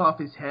cuts off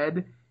his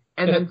head,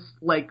 and then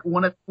like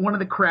one of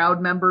the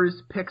crowd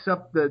members picks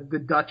up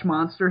the Dutch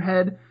monster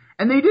head,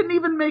 and they didn't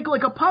even make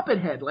like a puppet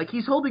head. Like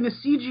he's holding a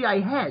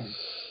CGI head.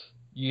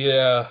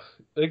 Yeah.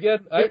 Again,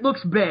 it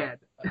looks bad.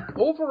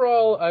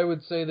 Overall, I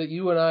would say that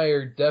you and I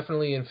are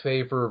definitely in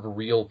favor of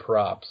real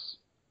props.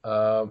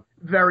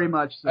 Very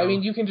much so. I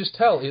mean, you can just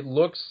tell it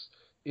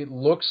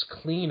looks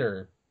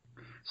cleaner.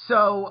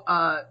 So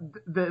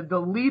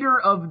the leader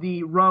of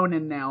the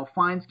Ronin now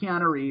finds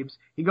Keanu Reeves.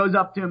 He goes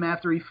up to him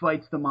after he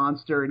fights the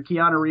monster, and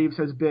Keanu Reeves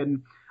has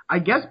been a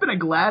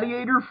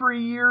gladiator for a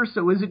year,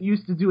 so isn't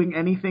used to doing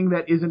anything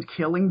that isn't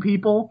killing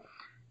people.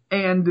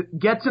 And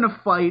gets in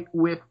a fight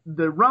with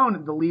the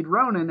Ronin, the lead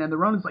Ronin, and the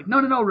Ronin's like,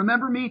 no,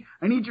 remember me?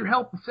 I need your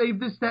help to save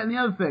this, that, and the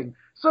other thing.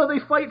 So they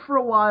fight for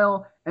a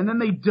while, and then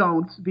they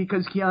don't,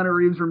 because Keanu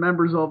Reeves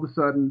remembers all of a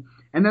sudden,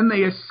 and then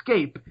they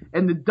escape,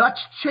 and the Dutch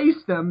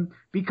chase them,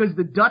 because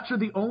the Dutch are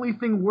the only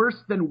thing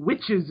worse than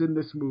witches in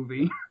this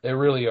movie. They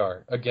really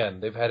are. Again,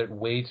 they've had it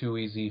way too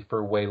easy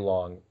for way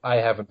long. I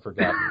haven't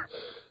forgotten.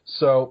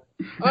 So,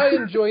 I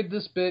enjoyed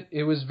this bit.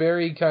 It was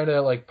very kind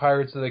of like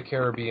Pirates of the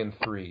Caribbean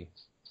 3.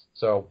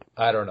 So,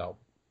 I don't know.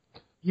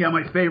 Yeah,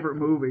 my favorite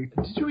movie.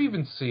 Did you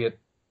even see it?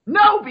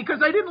 No, because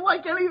I didn't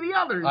like any of the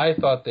others. I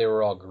thought they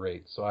were all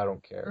great, so I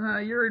don't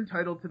care. You're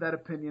entitled to that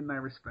opinion, and I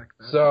respect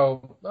that.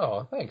 So,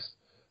 thanks.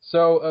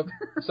 So,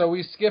 so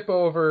we skip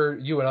over,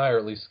 you and I are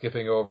at least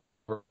skipping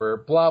over,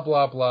 blah,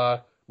 blah,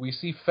 blah. We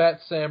see Fat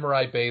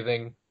Samurai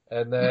bathing,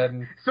 and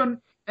then...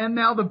 And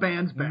now the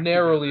band's back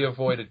narrowly together.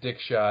 Avoid a dick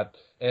shot,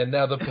 and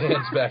now the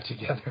band's back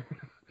together.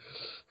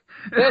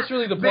 That's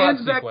really the plot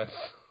sequence.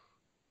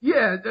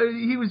 Yeah,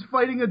 he was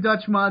fighting a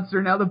Dutch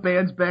monster, now the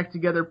band's back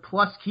together,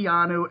 plus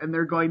Keanu, and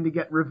they're going to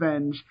get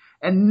revenge.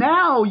 And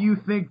now you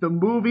think the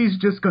movie's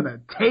just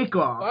gonna take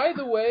off. By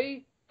the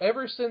way,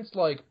 ever since,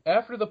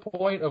 after the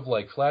point of,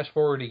 flash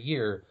forward a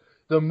year,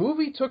 the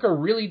movie took a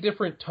really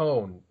different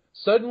tone.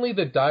 Suddenly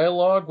the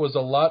dialogue was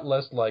a lot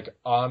less,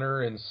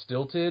 honor and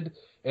stilted,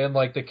 and,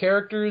 the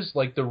characters,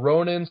 the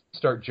Ronins,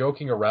 start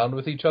joking around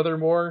with each other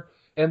more,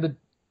 and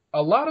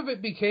a lot of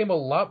it became a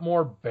lot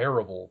more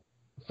bearable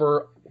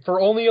for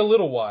only a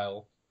little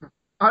while.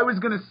 I was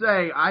gonna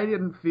say I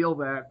didn't feel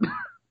that.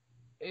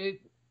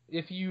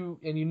 You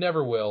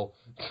never will.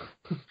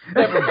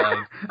 Never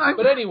mind.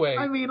 But anyway,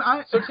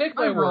 so take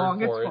my word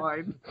for it.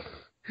 Fine.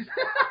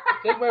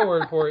 Take my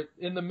word for it.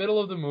 In the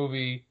middle of the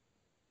movie,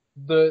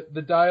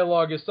 the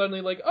dialogue is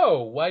suddenly like,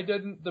 oh, why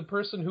didn't the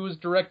person who was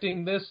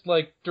directing this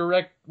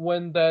direct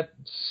when that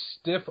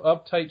stiff,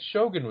 uptight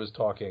Shogun was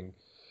talking?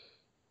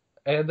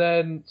 And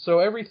then so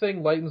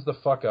everything lightens the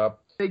fuck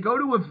up. They go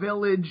to a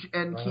village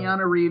and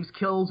Keanu Reeves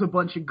kills a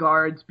bunch of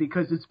guards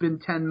because it's been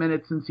 10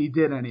 minutes since he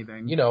did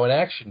anything. You know, an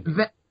action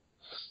beat.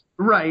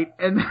 Right,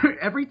 and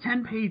every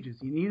 10 pages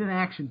you need an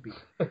action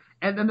beat.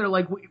 And then they're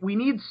like, we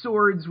need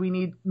swords, we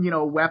need,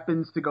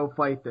 weapons to go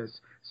fight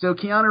this. So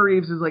Keanu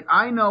Reeves is like,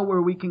 I know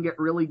where we can get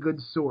really good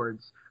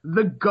swords.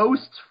 The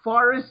ghost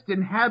forest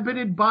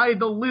inhabited by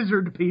the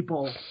lizard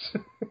people.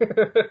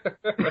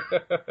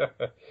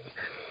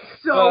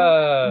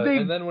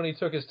 And then when he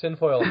took his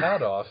tinfoil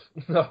hat off...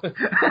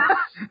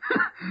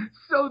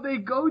 So they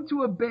go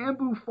to a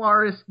bamboo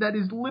forest that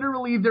is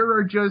literally, there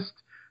are just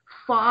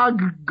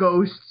fog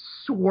ghosts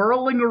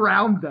swirling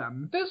around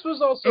them. This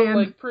was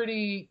also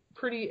pretty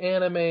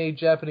anime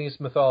Japanese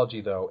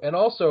mythology though. And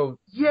also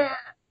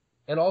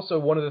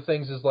one of the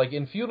things is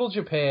in feudal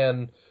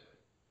Japan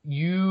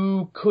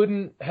you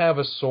couldn't have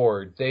a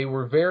sword. They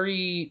were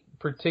very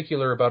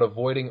particular about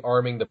avoiding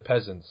arming the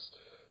peasants.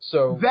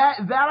 So that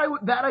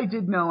I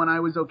did know and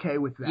I was okay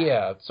with that.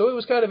 Yeah, so it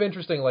was kind of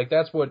interesting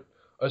that's what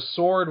a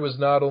sword was,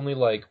 not only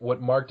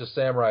what marked a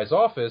samurai's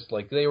office,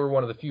 they were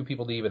one of the few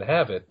people to even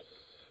have it.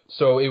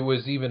 So it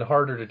was even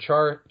harder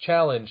to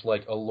challenge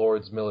a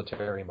lord's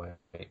military might.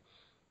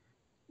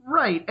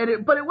 Right,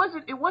 but it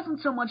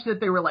wasn't so much that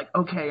they were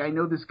okay, I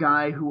know this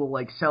guy who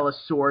will sell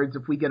us swords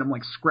if we get him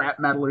scrap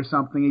metal or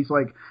something. He's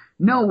like,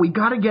 no, we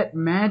got to get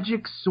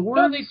magic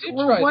swords. No, they did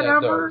try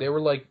whatever. That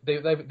though.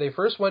 They were they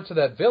first went to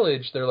that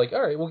village. They're like,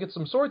 all right, we'll get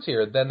some swords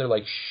here. Then they're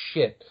like,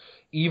 shit,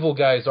 evil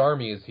guy's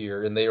army is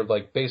here, and they are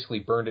basically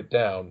burned it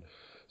down.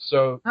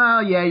 So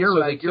you're right.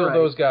 So they killed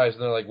those guys,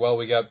 and they're like, well,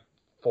 we got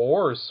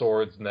 4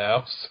 swords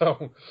now,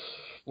 so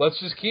let's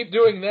just keep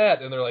doing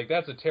that. And they're like,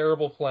 that's a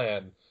terrible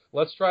plan.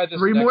 Let's try this.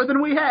 3 more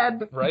than we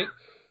had. Right?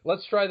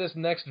 Let's try this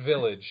next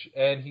village.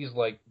 And he's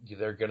like,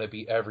 they're gonna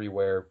be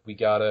everywhere. We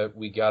gotta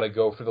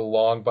go for the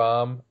long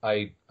bomb.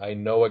 I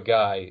know a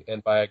guy,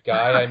 and by a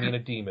guy I mean a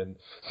demon.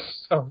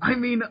 So, I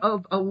mean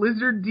a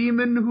lizard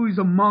demon who's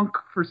a monk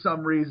for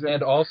some reason.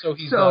 And also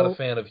he's not a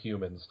fan of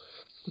humans.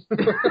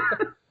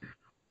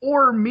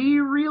 Or me,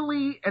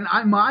 really? And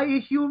am I a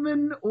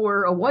human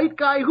or a white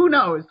guy? Who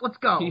knows? Let's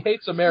go. He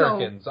hates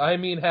Americans. I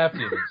mean half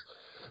humans.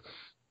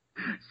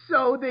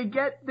 So they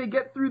get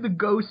through the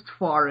ghost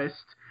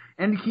forest,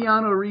 and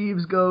Keanu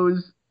Reeves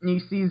goes, and he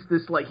sees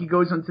this, he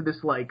goes onto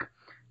this,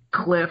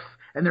 cliff,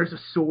 and there's a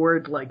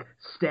sword,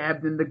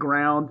 stabbed in the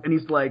ground, and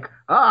he's like,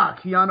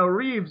 Keanu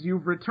Reeves,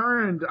 you've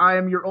returned. I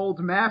am your old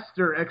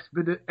master,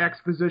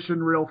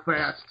 exposition real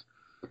fast.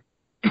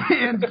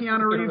 And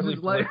Keanu Reeves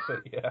is like...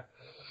 Yeah.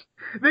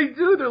 They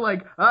do. They're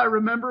like,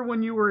 remember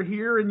when you were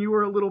here and you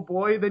were a little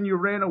boy, then you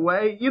ran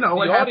away? It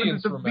happened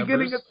at the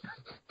beginning of...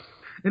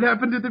 It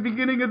happened at the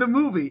beginning of the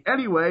movie.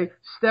 Anyway,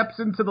 steps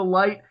into the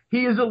light.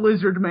 He is a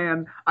lizard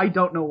man. I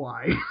don't know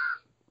why.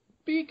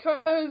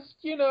 Because,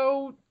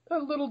 a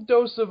little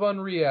dose of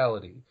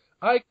unreality.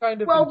 I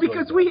kind of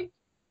because that.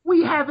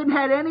 we haven't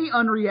had any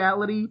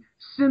unreality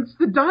since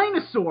the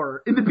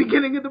dinosaur in the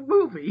beginning of the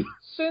movie.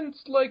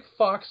 Since,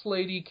 Fox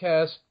Lady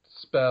cast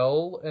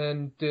spell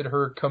and did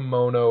her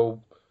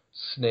kimono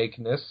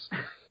snakeness.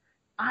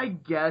 I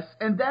guess.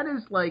 And that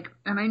is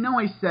and I know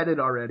I said it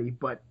already,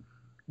 but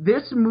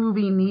this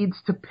movie needs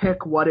to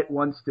pick what it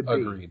wants to be.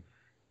 Agreed.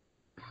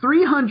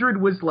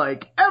 300 was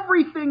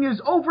everything is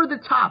over the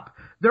top.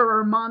 There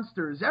are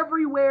monsters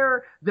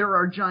everywhere. There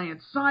are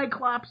giant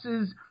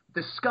cyclopses.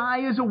 The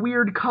sky is a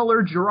weird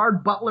color.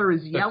 Gerard Butler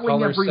is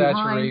yelling every line. The color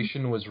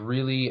saturation was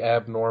really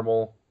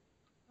abnormal.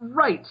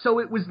 Right, so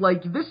it was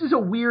this is a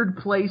weird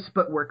place,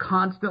 but we're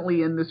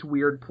constantly in this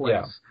weird place.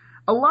 Yeah.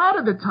 A lot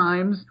of the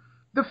times,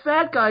 the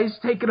fat guy's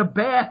taking a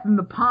bath in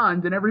the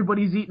pond and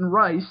everybody's eating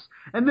rice,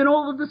 and then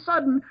all of a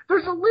sudden,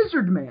 there's a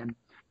lizard man.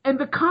 And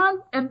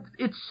and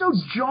it's so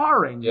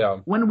jarring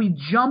when we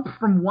jump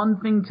from one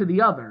thing to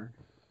the other.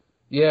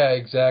 Yeah,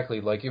 exactly.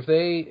 If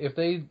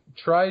they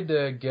tried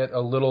to get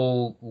a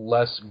little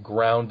less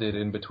grounded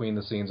in between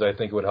the scenes, I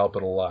think it would help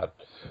it a lot.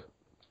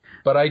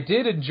 But I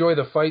did enjoy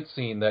the fight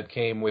scene that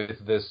came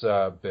with this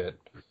bit.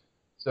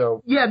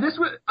 So yeah, this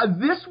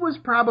was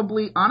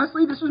probably,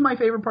 honestly, this was my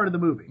favorite part of the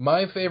movie.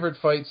 My favorite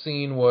fight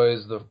scene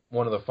was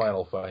one of the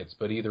final fights,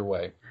 but either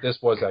way, this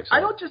was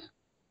excellent.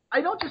 I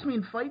don't just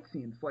mean fight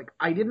scenes.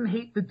 I didn't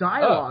hate the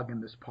dialogue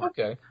in this part.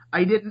 Okay.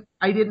 I didn't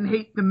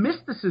hate the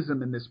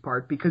mysticism in this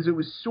part because it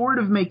was sort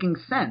of making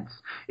sense.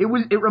 It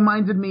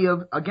reminded me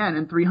of, again,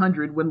 in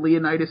 300 when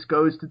Leonidas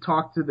goes to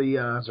talk to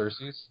the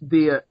Xerxes?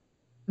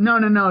 No.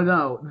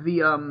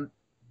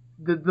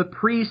 The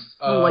priest,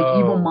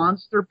 evil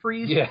monster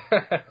priest.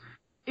 Yeah.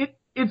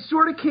 it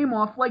sort of came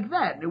off like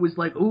that. It was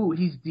like, ooh,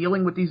 he's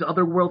dealing with these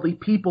otherworldly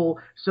people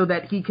so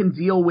that he can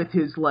deal with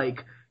his,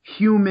 like,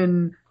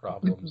 human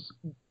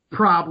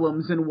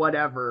problems and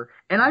whatever.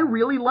 And I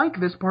really like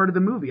this part of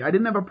the movie. I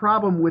didn't have a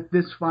problem with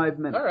this 5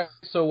 minutes. All right,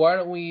 so why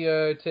don't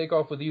we take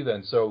off with you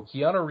then? So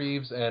Keanu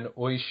Reeves and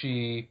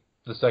Oishi,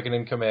 the second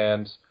in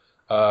command,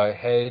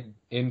 head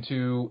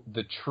into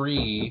the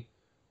tree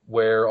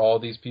where all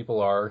these people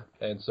are,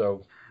 and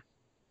so...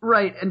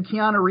 Right, and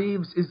Keanu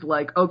Reeves is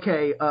like,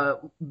 okay,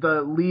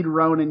 the lead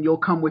Ronin, you'll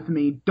come with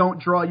me. Don't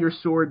draw your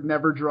sword,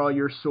 never draw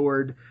your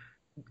sword,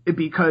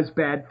 because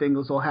bad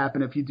things will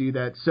happen if you do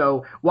that.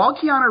 So while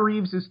Keanu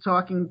Reeves is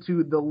talking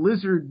to the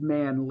Lizard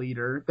Man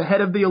leader, the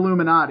head of the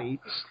Illuminati,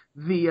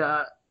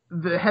 the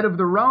head of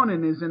the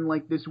Ronin is in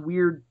like this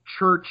weird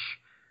church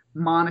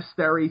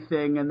monastery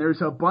thing, and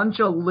there's a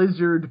bunch of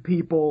lizard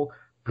people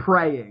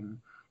praying,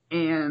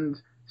 and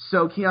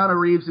so Keanu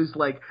Reeves is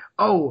like,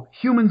 oh,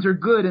 humans are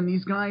good, and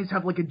these guys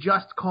have like a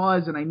just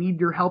cause, and I need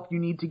your help. You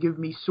need to give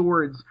me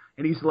swords.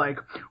 And he's like,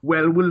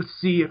 well, we'll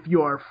see if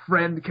your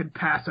friend can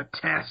pass a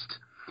test.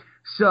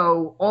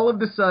 So all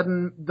of a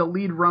sudden, the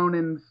lead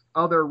Ronin's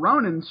other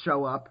Ronins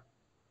show up,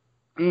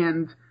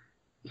 and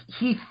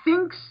he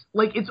thinks,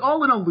 like, it's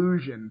all an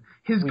illusion.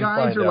 His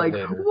guys are like,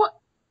 later. What?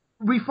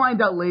 We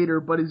find out later,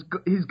 but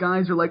his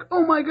guys are like,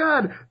 oh my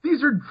god,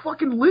 these are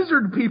fucking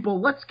lizard people,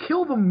 let's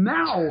kill them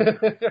now.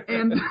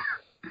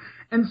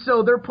 and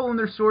so they're pulling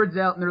their swords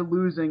out and they're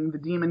losing. The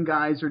demon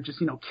guys are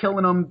just,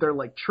 killing them. They're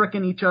like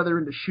tricking each other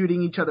into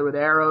shooting each other with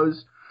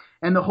arrows.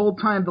 And the whole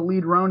time the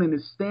lead Ronin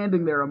is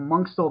standing there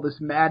amongst all this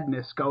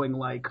madness going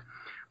like,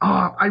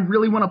 oh, I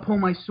really want to pull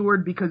my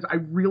sword because I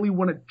really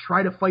want to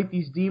try to fight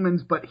these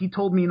demons, but he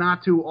told me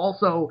not to.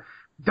 Also,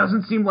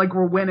 doesn't seem like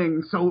we're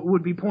winning, so it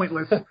would be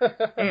pointless.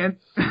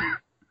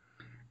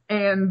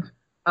 and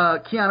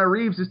Keanu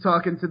Reeves is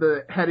talking to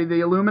the head of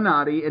the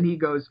Illuminati, and he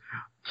goes,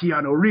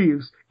 Keanu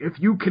Reeves, if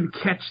you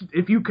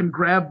can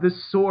grab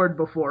this sword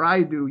before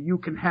I do, you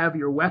can have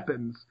your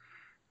weapons.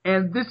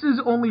 And this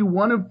is only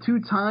one of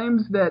 2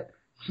 times that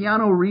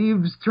Keanu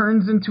Reeves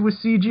turns into a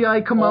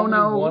CGI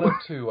kimono. Only one of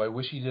 2. I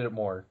wish he did it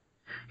more.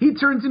 He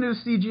turns into a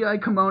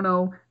CGI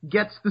kimono,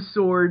 gets the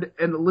sword,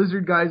 and the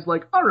lizard guy's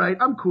like, all right,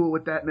 I'm cool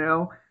with that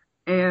now.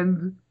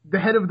 And the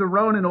head of the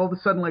Ronin all of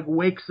a sudden like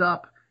wakes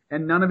up,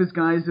 and none of his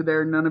guys are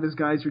there, none of his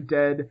guys are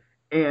dead,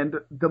 and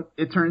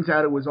it turns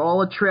out it was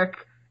all a trick,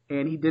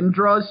 and he didn't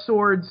draw his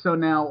sword, so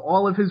now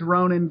all of his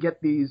Ronin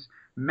get these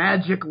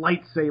magic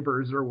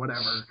lightsabers or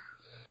whatever.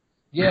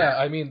 Yeah,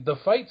 I mean, the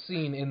fight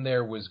scene in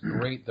there was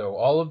great, though.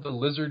 All of the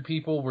lizard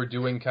people were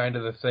doing kind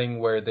of the thing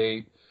where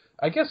they...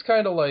 I guess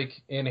kind of like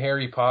in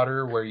Harry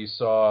Potter where you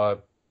saw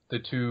the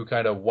 2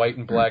 kind of white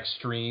and black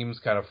streams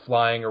kind of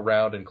flying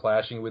around and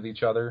clashing with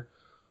each other.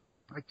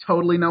 I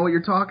totally know what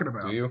you're talking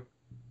about. Do you?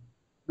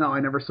 No,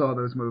 I never saw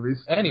those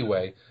movies.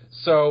 Anyway,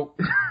 so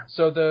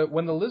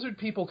when the lizard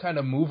people kind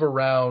of move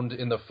around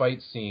in the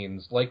fight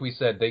scenes, like we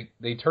said,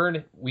 they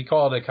turn, we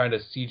call it a kind of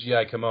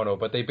CGI kimono,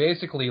 but they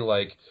basically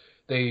like,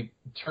 they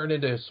turn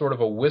into sort of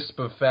a wisp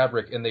of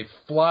fabric and they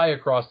fly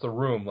across the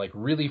room like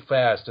really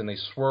fast and they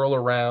swirl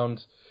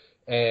around.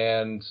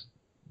 And,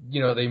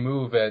 they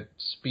move at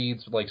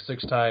speeds like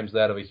 6 times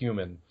that of a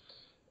human.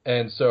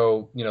 And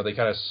so, they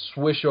kind of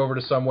swish over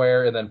to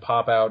somewhere and then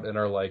pop out and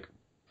are, like,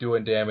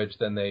 doing damage.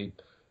 Then they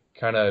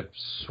kind of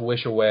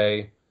swish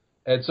away.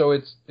 And so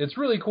it's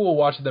really cool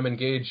watching them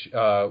engage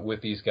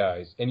with these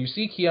guys. And you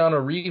see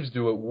Keanu Reeves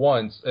do it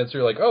once, and so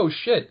you're like, oh,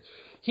 shit,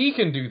 he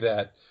can do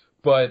that.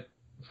 But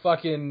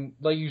fucking,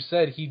 like you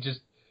said,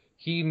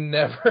 he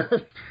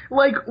never...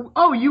 Like,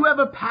 oh, you have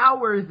a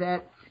power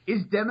that...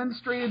 is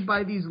demonstrated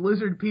by these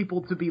lizard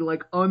people to be,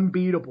 like,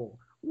 unbeatable.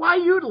 Why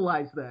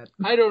utilize that?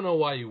 I don't know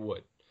why you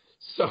would.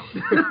 So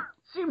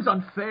seems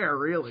unfair,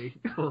 really.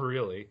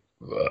 Really.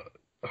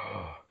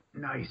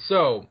 Nice.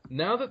 So,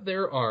 now that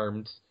they're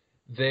armed,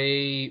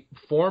 they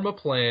form a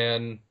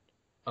plan.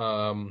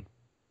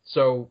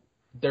 So,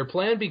 their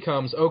plan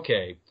becomes,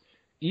 okay,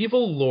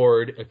 Evil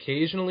Lord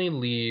occasionally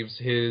leaves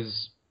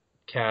his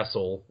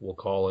castle, we'll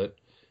call it,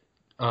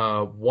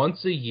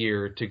 once a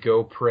year to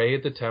go pray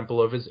at the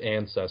temple of his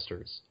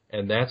ancestors.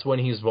 And that's when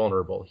he's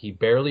vulnerable. He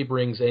barely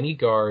brings any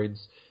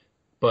guards,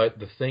 but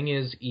the thing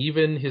is,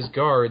 even his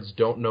guards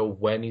don't know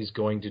when he's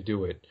going to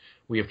do it.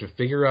 We have to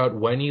figure out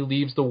when he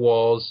leaves the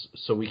walls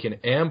so we can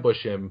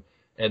ambush him,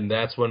 and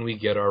that's when we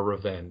get our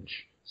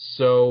revenge.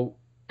 So,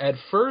 at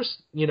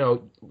first,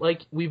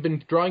 like we've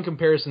been drawing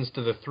comparisons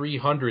to the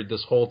 300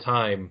 this whole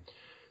time.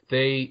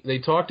 They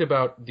talked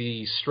about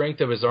the strength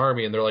of his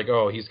army, and they're like,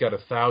 oh, he's got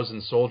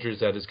 1,000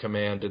 soldiers at his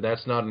command, and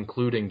that's not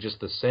including just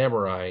the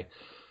samurai.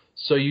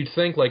 So you'd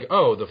think, like,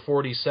 oh, the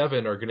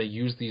 47 are going to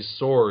use these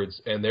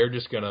swords, and they're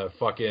just going to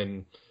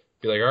fucking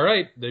be like, all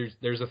right,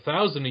 there's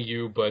 1,000 of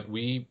you, but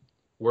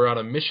we're on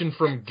a mission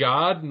from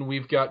God, and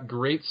we've got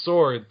great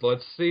swords.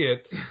 Let's see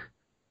it.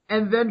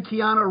 And then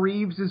Keanu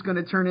Reeves is going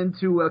to turn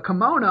into a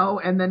kimono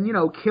and then,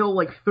 kill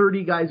like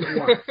 30 guys at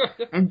once.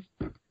 And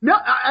no,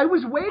 I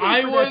was waiting for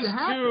that to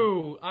happen. I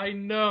was too. I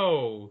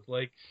know.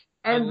 Like,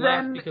 and I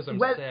laughed because I'm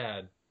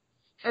sad.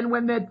 And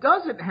when that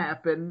doesn't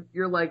happen,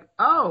 you're like,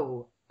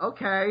 oh,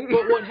 okay.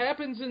 But what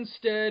happens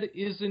instead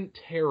isn't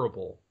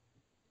terrible,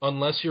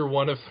 unless you're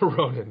one of the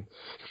Ronin.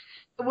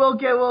 We'll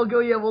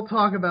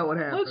talk about what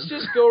happens. Let's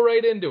just go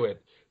right into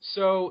it.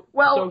 So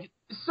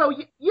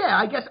yeah,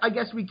 I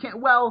guess we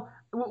can't. Well,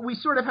 we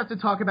sort of have to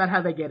talk about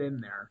how they get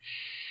in there.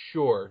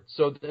 Sure.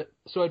 So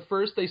at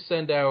first they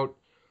send out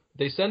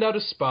a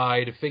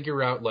spy to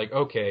figure out, like,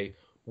 okay,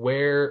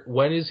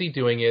 when is he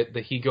doing it?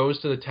 That he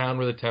goes to the town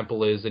where the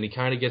temple is, and he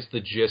kind of gets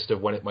the gist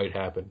of when it might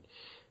happen.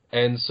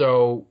 And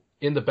so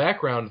in the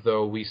background,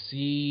 though, we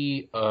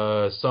see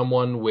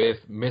someone with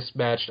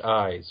mismatched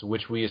eyes,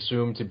 which we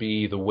assume to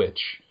be the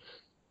witch.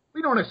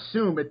 We don't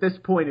assume. At this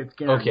point, it's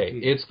guaranteed. Okay,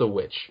 it's the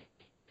witch.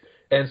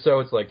 And so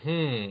it's like,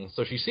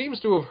 so she seems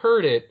to have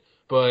heard it,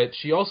 but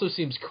she also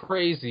seems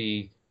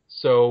crazy,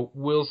 so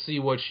we'll see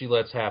what she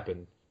lets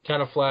happen.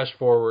 Kind of flash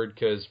forward,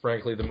 because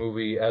frankly the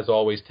movie, as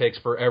always, takes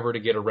forever to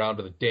get around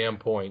to the damn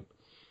point.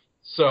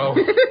 So,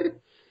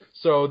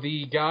 so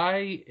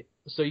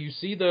you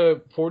see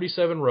the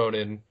 47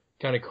 Ronin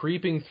kind of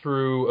creeping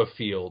through a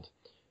field,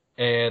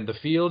 and the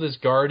field is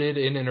guarded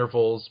in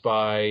intervals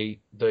by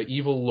the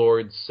evil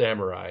Lord's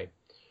samurai.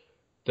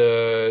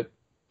 The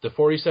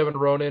 47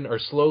 Ronin are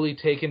slowly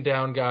taking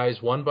down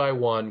guys one by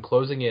one,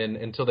 closing in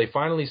until they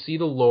finally see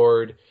the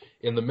Lord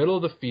in the middle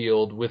of the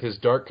field with his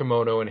dark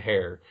kimono and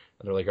hair.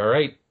 And they're like, all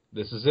right,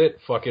 this is it.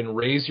 Fucking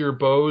raise your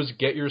bows,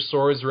 get your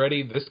swords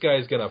ready. This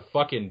guy's gonna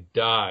fucking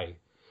die.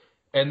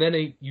 And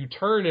then you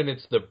turn and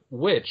it's the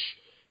witch,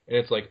 and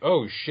it's like,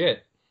 oh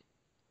shit.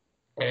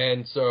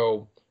 And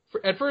so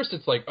at first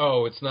it's like,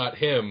 oh, it's not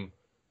him.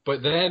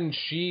 But then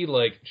she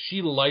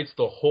lights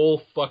the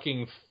whole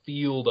fucking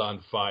field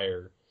on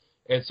fire.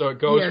 And so it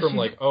goes from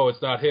like, oh,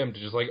 it's not him, to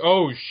just like,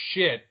 oh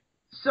shit.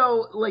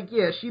 So, like,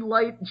 yeah,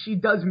 she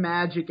does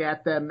magic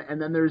at them, and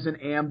then there's an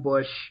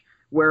ambush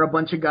where a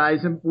bunch of guys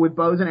with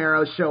bows and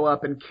arrows show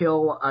up and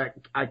kill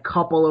a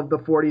couple of the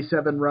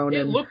 47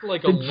 Ronin. It looked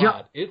like a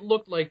lot. It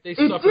looked like they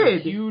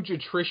suffered huge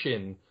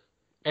attrition.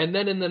 And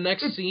then in the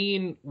next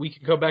scene, we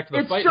can go back to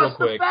the fight real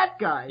quick. It's just the fat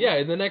guy. Yeah,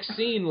 in the next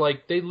scene,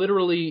 like, they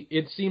literally,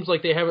 it seems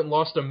like they haven't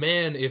lost a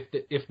man,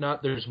 if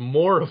not, there's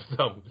more of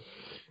them.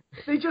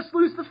 They just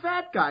lose the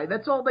fat guy.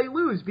 That's all they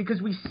lose, because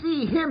we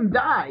see him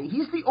die.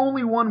 He's the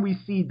only one we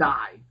see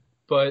die.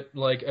 But,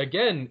 like,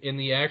 again, in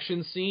the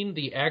action scene,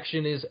 the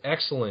action is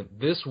excellent.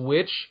 This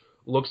witch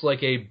looks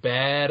like a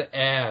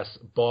badass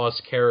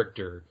boss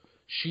character.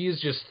 She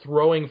is just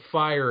throwing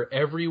fire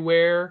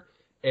everywhere,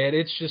 and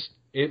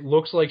it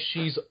looks like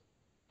she's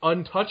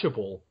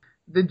untouchable.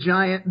 The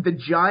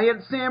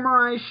giant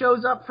samurai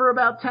shows up for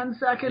about 10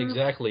 seconds.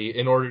 Exactly,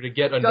 in order to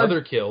get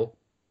another kill.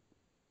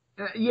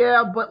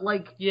 Yeah, but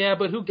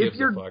who gives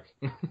a fuck?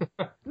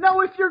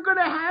 No, if you're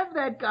gonna have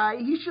that guy,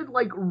 he should,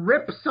 like,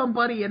 rip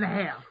somebody in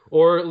half.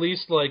 Or at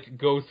least, like,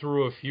 go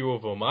through a few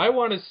of them. I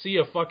want to see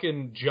a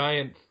fucking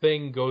giant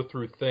thing go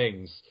through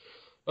things.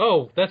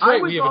 Oh, that's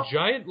right, we have a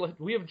giant.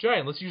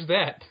 Let's use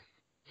that.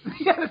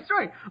 Yeah, that's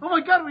right. Oh my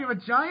god, we have a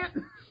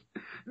giant?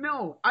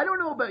 No, I don't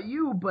know about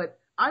you, but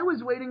I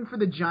was waiting for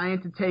the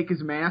giant to take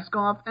his mask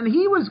off, and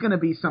he was gonna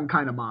be some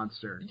kind of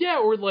monster. Yeah,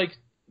 or, like,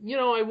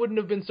 I wouldn't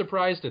have been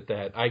surprised at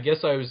that. I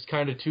guess I was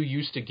kind of too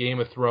used to Game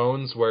of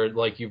Thrones, where,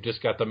 like, you've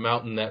just got the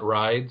mountain that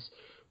rides.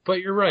 But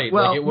you're right.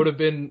 Well, like, it would have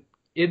been,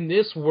 in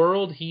this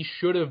world, he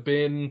should have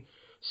been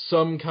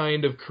some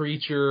kind of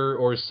creature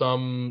or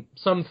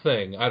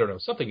something. I don't know,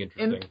 something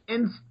interesting.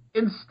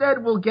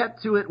 Instead, we'll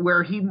get to it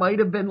where he might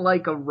have been,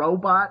 like, a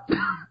robot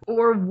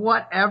or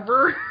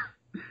whatever.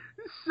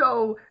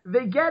 So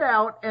they get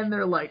out, and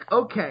they're like,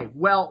 okay,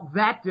 well,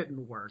 that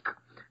didn't work.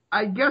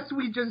 I guess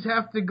we just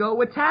have to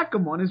go attack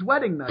him on his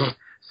wedding night.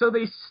 So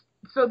they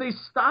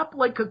stop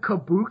like a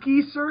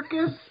kabuki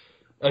circus.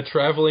 A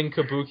traveling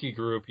kabuki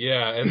group,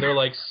 yeah. And they're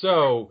like,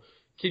 so,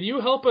 can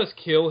you help us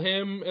kill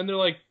him? And they're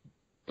like,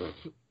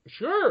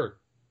 sure.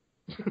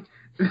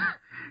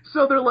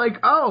 So they're like,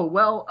 oh,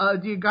 well,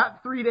 do you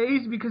got 3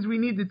 days? Because we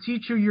need to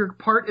teach you your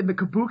part in the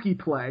kabuki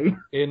play.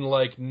 In,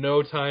 like,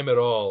 no time at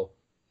all.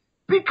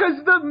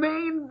 Because the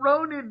main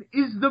Ronin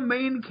is the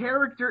main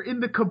character in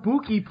the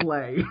kabuki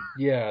play.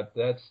 Yeah,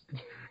 that's...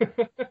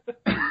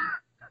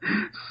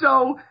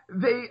 So,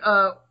 they,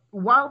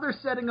 while they're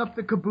setting up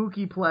the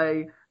kabuki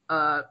play,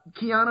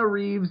 Keanu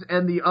Reeves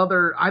and the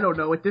other, I don't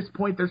know, at this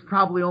point there's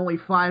probably only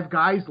 5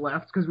 guys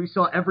left, because we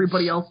saw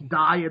everybody else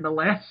die in the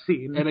last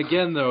scene. And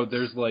again, though,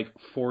 there's like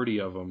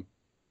 40 of them.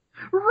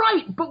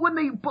 Right, but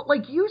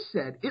like you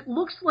said, it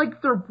looks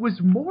like there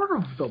was more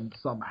of them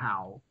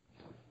somehow.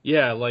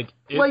 Yeah,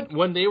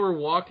 when they were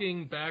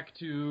walking back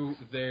to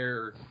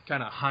their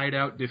kind of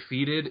hideout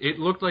defeated, it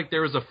looked like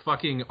there was a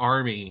fucking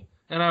army.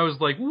 And I was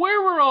like,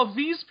 where were all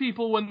these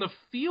people when the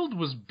field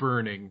was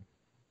burning?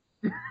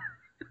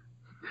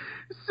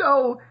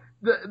 So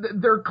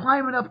they're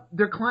climbing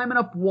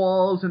up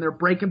walls, and they're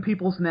breaking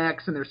people's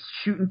necks, and they're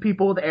shooting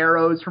people with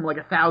arrows from like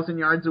 1,000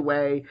 yards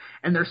away,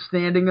 and they're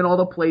standing in all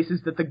the places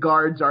that the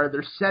guards are.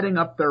 They're setting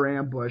up their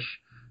ambush.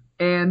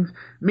 And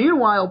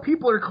meanwhile,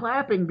 people are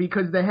clapping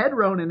because the head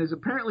Ronin is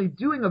apparently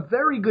doing a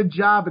very good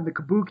job in the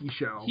Kabuki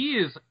show. He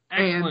is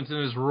excellent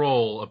in his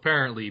role,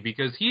 apparently,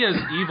 because he has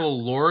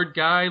evil lord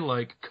guy,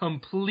 like,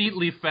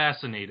 completely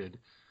fascinated.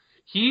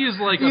 He is,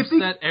 like,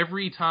 upset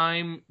every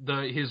time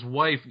his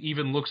wife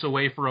even looks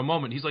away for a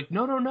moment. He's like,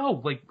 no,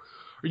 like,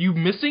 are you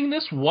missing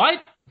this? What?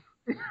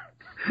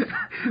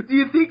 Do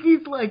you think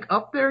he's, like,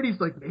 up there and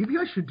he's like, maybe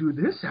I should do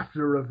this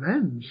after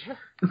revenge?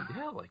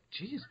 Yeah, like,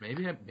 geez,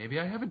 maybe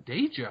I have a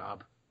day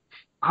job.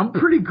 I'm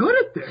pretty good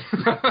at this.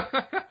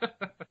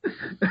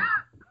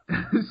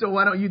 So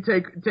why don't you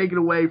take it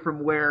away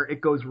from where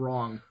it goes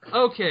wrong?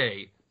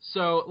 Okay,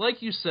 so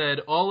like you said,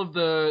 all of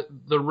the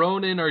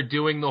Ronin are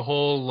doing the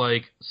whole,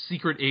 like,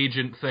 secret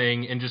agent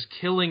thing and just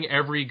killing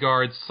every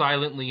guard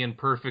silently and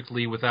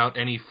perfectly without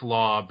any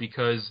flaw,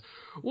 because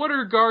what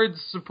are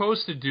guards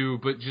supposed to do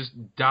but just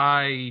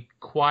die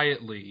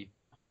quietly,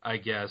 I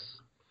guess?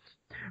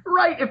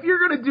 Right, if you're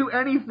going to do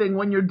anything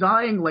when you're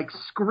dying, like,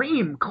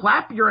 scream,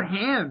 clap your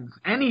hands,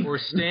 anything. Or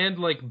stand,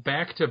 like,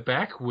 back to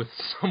back with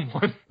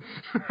someone.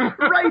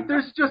 Right,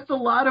 there's just a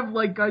lot of,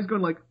 like, guys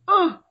going like,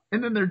 oh,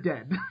 and then they're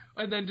dead.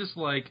 And then just,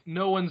 like,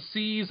 no one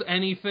sees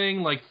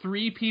anything. Like,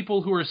 3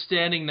 people who are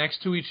standing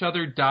next to each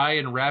other die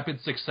in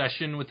rapid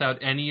succession without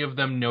any of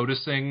them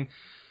noticing.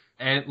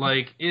 And,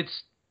 like,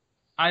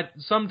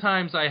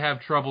 sometimes I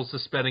have trouble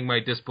suspending my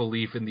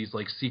disbelief in these,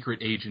 like,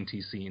 secret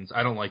agency scenes.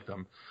 I don't like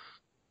them.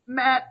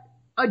 Matt,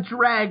 a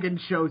dragon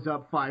shows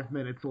up 5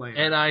 minutes later.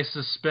 And I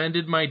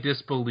suspended my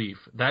disbelief.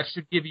 That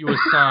should give you a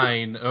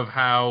sign of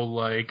how,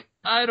 like,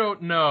 I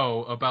don't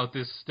know about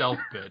this stealth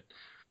bit.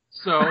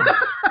 So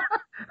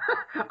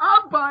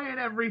I'm buying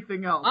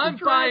everything else. I'm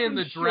buying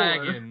the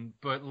dragon,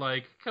 but,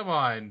 like, come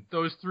on.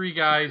 Those 3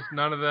 guys,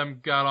 none of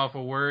them got off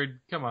a word.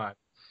 Come on.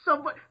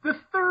 The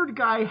third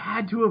guy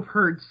had to have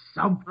heard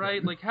something.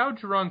 Right? Like, how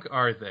drunk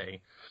are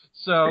they?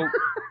 So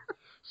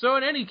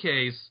in any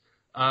case,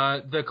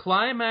 the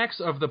climax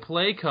of the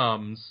play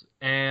comes,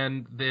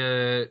 and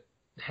the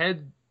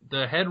head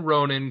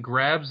Ronin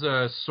grabs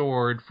a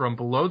sword from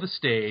below the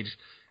stage,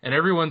 and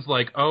everyone's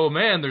like, oh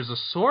man, there's a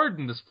sword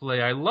in this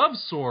play. I love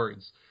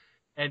swords.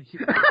 And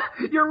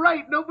you're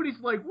right. Nobody's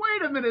like,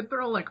 wait a minute.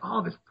 They're all like,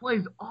 oh, this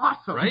play's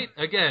awesome. Right?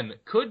 Again,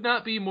 could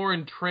not be more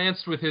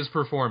entranced with his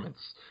performance.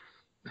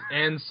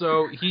 And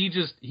so he's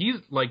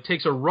like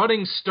takes a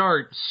running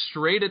start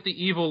straight at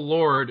the evil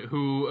lord,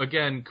 who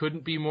again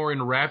couldn't be more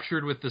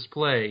enraptured with this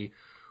play,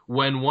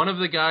 when one of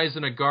the guys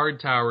in a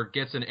guard tower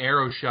gets an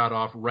arrow shot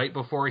off right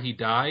before he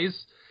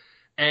dies.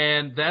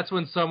 And that's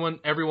when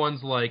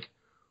everyone's like,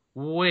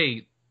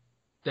 wait,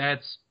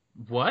 that's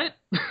what?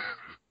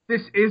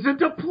 This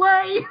isn't a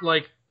play?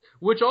 Like,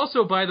 which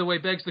also, by the way,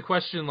 begs the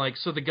question, like,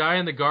 so the guy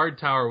in the guard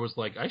tower was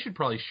like, I should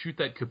probably shoot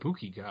that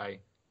Kabuki guy.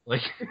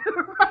 Like,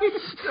 right.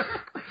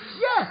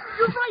 Yeah,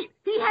 you're right.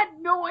 He had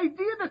no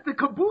idea that the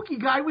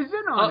Kabuki guy was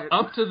in on it.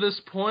 Up to this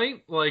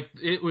point, like,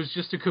 it was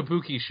just a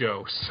Kabuki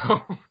show,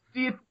 so...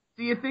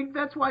 Do you think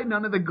that's why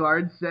none of the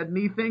guards said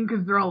anything?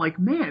 Because they're all like,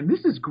 man,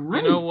 this is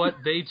great. You know what?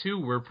 They, too,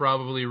 were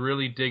probably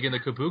really digging the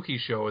Kabuki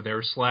show, and they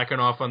were slacking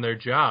off on their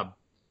job.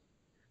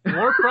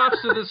 More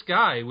props to this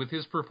guy with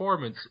his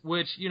performance,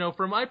 which, you know,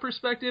 from my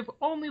perspective,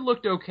 only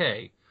looked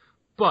okay.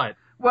 But...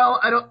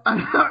 Well,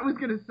 I was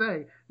going to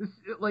say, this,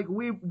 like,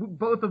 we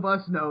both of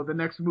us know the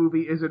next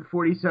movie isn't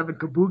 47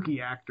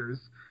 Kabuki actors,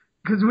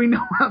 because we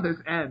know how this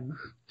ends.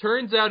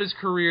 Turns out his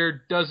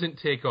career doesn't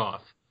take off,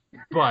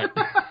 but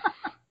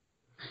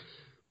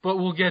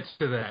we'll get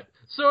to that.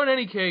 So in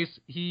any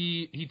case,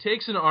 he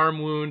takes an arm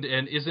wound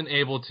and isn't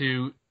able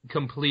to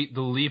complete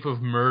the leap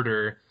of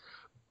murder,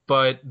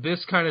 but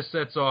this kind of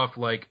sets off,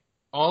 like,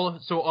 all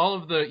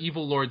of the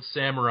evil lord's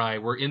samurai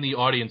were in the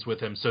audience with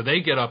him, so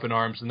they get up in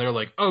arms and they're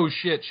like, oh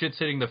shit's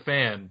hitting the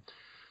fan.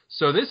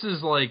 So this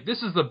is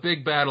the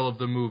big battle of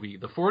the movie.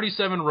 The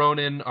 47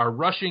 Ronin are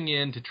rushing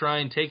in to try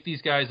and take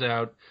these guys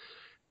out.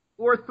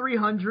 Or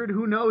 300,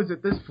 who knows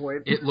at this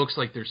point. It looks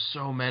like there's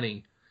so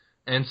many.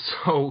 And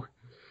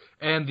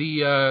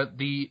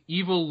the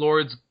evil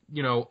lord's,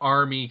 you know,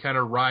 army kind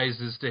of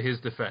rises to his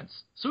defense.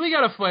 So we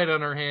got a fight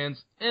on our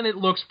hands, and it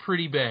looks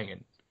pretty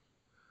banging.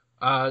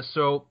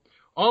 So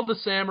all the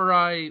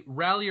samurai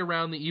rally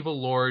around the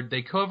evil lord.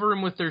 They cover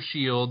him with their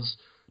shields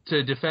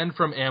to defend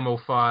from ammo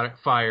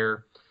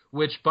fire,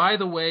 which, by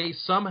the way,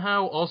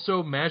 somehow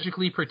also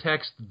magically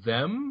protects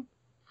them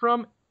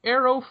from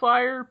arrow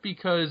fire,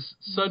 because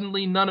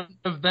suddenly none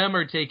of them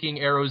are taking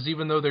arrows,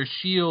 even though their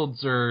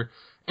shields are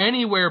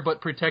anywhere but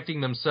protecting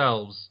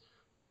themselves.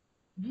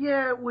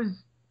 Yeah, it was...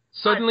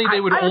 Suddenly they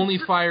would only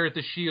fire at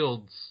the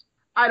shields.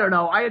 I don't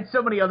know. I had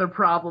so many other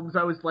problems.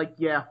 I was like,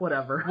 yeah,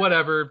 whatever.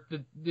 Whatever.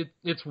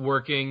 It's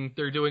working.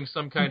 They're doing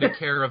some kind of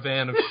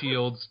caravan of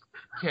shields.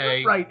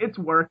 Okay. Right, it's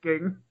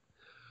working.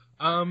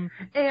 And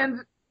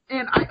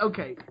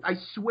I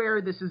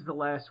swear this is the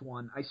last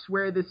one. I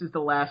swear this is the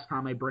last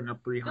time I bring up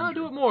 300. No,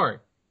 do it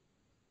more.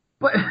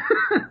 But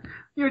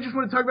you just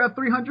want to talk about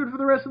 300 for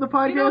the rest of the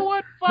podcast? You know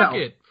what? Fuck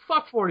it.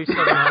 Fuck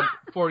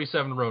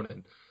 47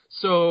 Ronin.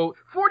 So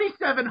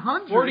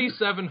 4,700.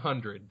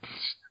 4,700.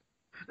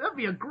 That'd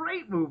be a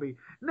great movie.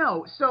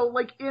 No, so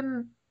like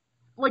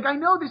I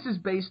know this is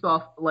based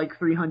off like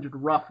 300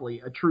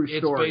 roughly, a true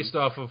story. It's based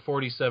off of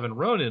 47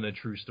 Ronin, a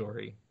true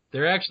story.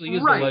 There actually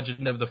is Right. the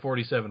legend of the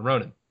 47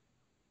 Ronin.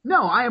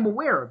 No, I am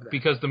aware of that.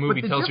 Because the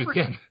movie tells you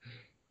again.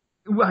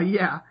 Well,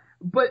 yeah.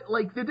 But,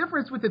 like, the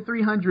difference with the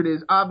 300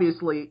 is,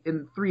 obviously,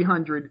 in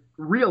 300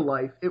 real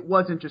life, it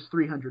wasn't just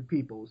 300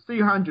 people. It was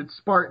 300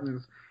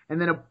 Spartans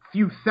and then a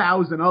few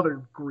thousand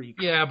other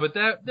Greeks. Yeah, but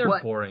they're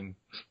boring.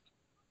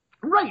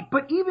 Right,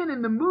 but even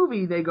in the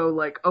movie, they go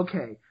like,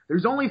 okay,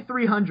 there's only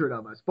 300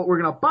 of us, but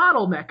we're going to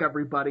bottleneck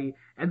everybody,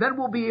 and then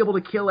we'll be able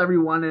to kill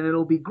everyone, and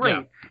it'll be great.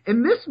 Yeah.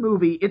 In this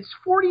movie, it's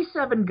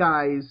 47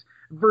 guys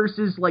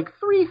versus like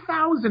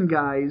 3,000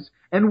 guys,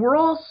 and we're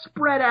all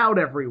spread out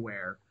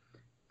everywhere.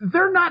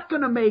 They're not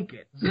going to make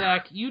it.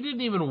 Zach, you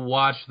didn't even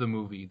watch the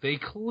movie. They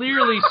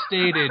clearly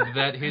stated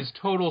that his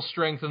total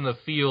strength in the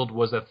field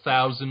was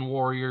 1,000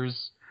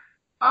 warriors.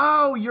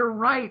 Oh, you're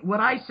right.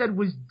 What I said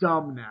was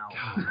dumb now.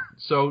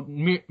 So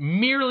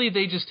merely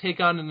they just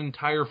take on an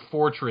entire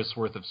fortress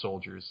worth of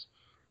soldiers.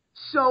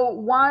 So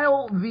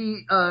while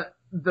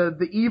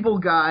the evil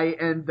guy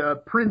and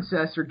the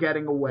princess are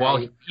getting away,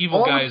 while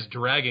evil guy is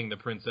dragging the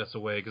princess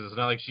away because it's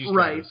not like she's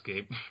trying to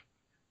escape.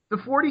 The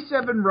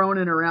 47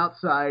 Ronin are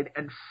outside,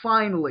 and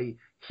finally,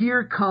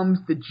 here comes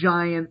the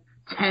giant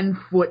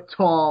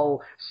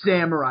 10-foot-tall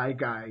samurai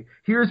guy.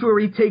 Here's where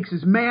he takes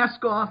his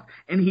mask off,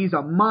 and he's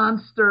a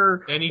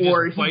monster. And he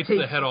just bites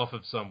the head off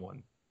of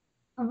someone.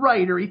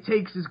 Right, or he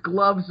takes his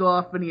gloves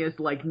off, and he has,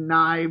 like,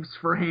 knives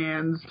for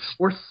hands,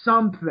 or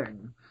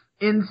something.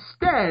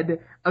 Instead,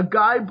 a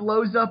guy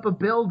blows up a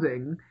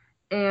building,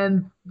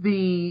 and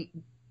the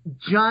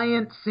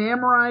giant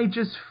samurai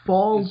just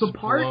falls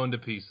apart. Blown to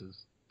pieces.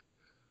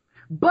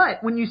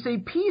 But when you say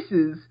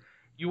pieces,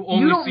 you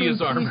only see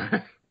his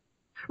armor.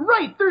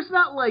 Right, there's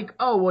not like,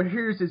 oh, well,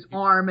 here's his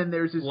arm and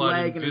there's his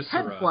leg and his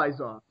head flies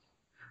off.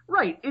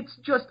 Right, it's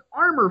just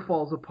armor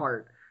falls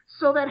apart.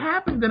 So that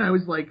happened and I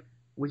was like,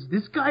 was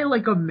this guy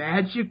like a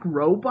magic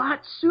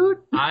robot suit?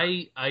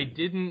 I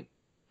didn't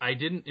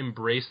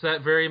embrace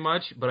that very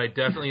much, but I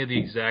definitely had the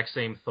exact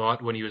same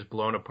thought when he was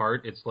blown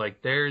apart. It's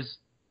like, there's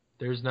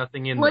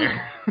nothing in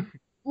there.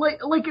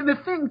 Like, and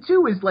the thing,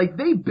 too, is, like,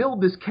 they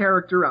build this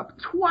character up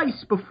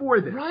twice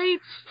before this. Right?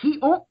 He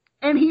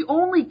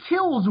only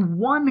kills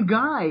one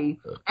guy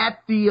at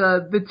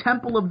the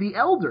Temple of the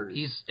Elders.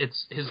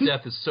 His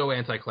death is so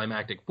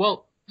anticlimactic.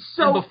 Well,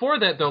 and before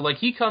that, though, like,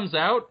 he comes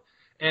out,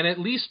 and at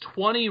least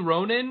 20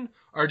 Ronin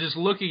are just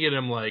looking at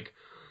him like,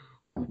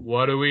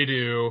 what do we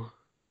do?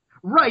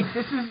 Right,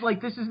 this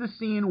is the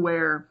scene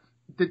where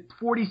the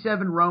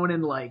 47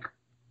 Ronin, like,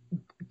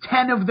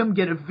 10 of them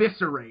get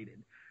eviscerated.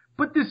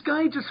 But this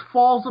guy just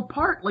falls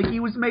apart like he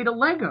was made of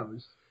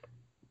Legos.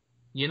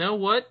 You know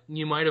what?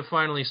 You might have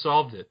finally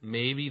solved it.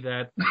 Maybe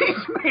that...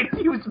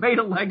 He was made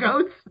of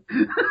Legos?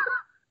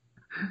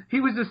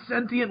 He was a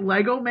sentient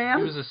Lego man?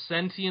 He was a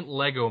sentient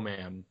Lego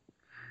man.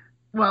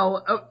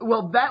 Well,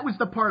 that was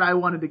the part I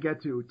wanted to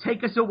get to.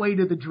 Take us away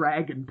to the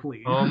dragon,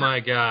 please. Oh my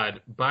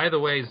god. By the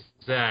way,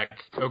 Zach,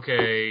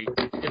 okay,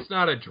 it's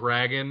not a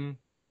dragon.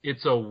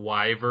 It's a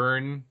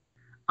wyvern.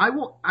 I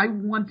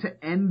want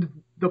to end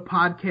the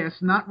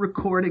podcast not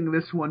recording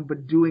this one,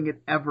 but doing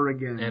it ever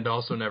again. And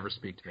also never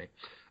speak to me.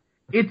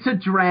 It's a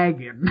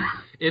dragon.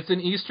 It's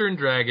an eastern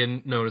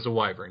dragon known as a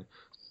wyvern.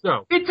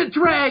 So it's a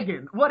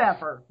dragon!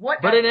 Whatever.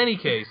 But in any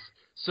case,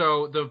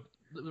 so the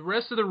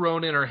rest of the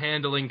Ronin are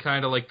handling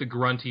kind of like the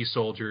grunty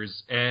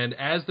soldiers, and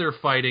as they're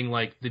fighting,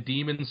 like, the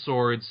demon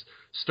swords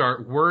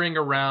start whirring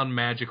around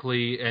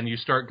magically, and you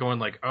start going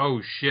like,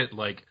 oh shit,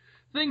 like,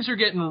 things are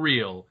getting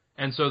real.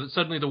 And so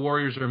suddenly the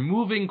warriors are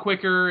moving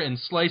quicker and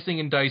slicing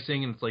and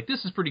dicing, and it's like,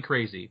 this is pretty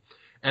crazy.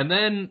 And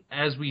then,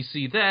 as we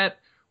see that,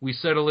 we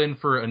settle in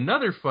for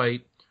another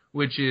fight,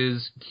 which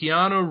is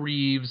Keanu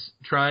Reeves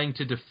trying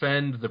to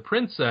defend the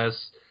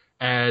princess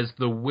as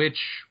the witch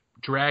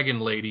dragon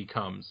lady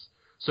comes.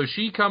 So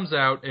she comes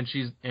out, and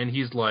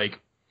he's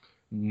like,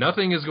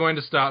 nothing is going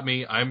to stop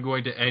me, I'm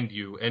going to end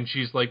you. And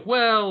she's like,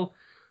 well,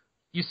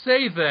 you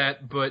say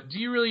that, but do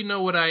you really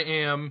know what I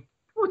am?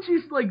 Well,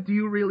 she's like, do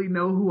you really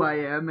know who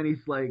I am? And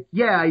he's like,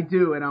 yeah, I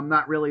do, and I'm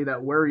not really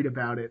that worried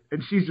about it.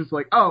 And she's just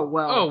like, oh,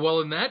 well. Oh, well,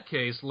 in that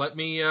case, let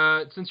me,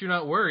 since you're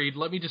not worried,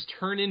 let me just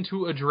turn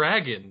into a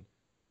dragon.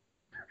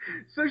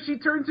 So she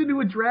turns into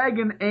a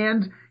dragon,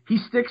 and he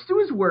sticks to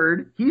his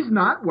word. He's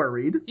not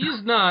worried.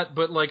 He's not,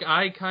 but, like,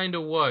 I kind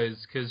of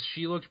was, because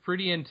she looked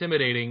pretty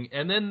intimidating.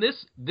 And then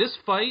this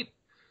fight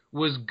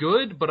was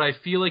good, but I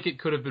feel like it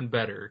could have been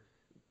better.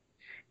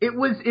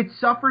 It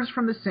suffers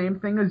from the same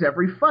thing as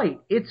every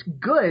fight. It's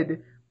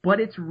good, but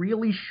it's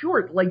really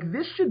short. Like,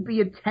 this should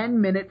be a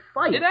 10-minute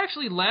fight. It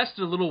actually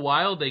lasted a little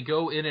while. They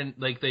go in and,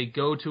 like, they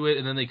go to it,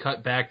 and then they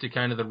cut back to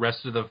kind of the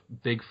rest of the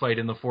big fight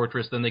in the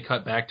fortress, then they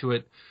cut back to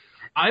it.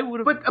 I would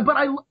have... But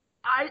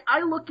I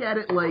look at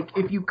it like,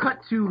 if you cut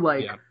to,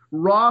 like,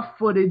 raw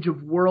footage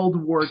of World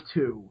War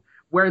II,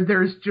 where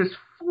there's just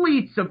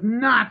fleets of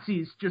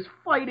Nazis just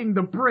fighting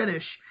the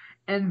British,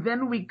 and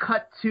then we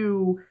cut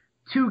to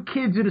two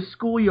kids at a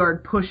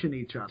schoolyard pushing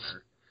each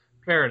other.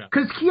 Fair enough.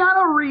 Because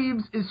Keanu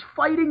Reeves is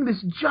fighting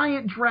this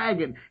giant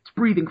dragon. It's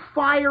breathing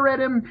fire at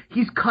him.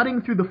 He's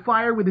cutting through the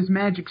fire with his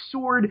magic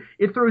sword.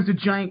 It throws a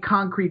giant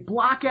concrete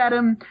block at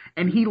him,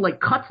 and he, like,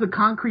 cuts the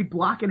concrete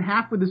block in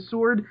half with his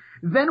sword.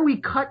 Then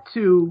we cut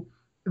to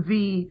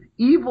the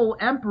evil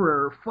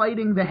emperor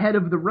fighting the head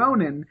of the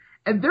Ronin,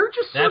 and they're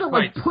just sort of,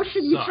 like,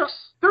 pushing each other.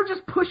 They're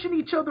just pushing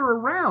each other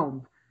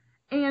around.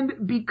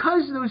 And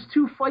because those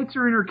two fights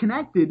are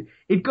interconnected,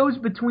 it goes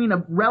between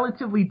a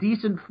relatively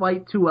decent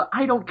fight to a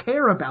I don't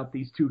care about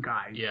these two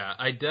guys. Yeah,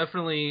 I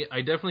definitely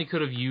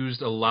could have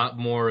used a lot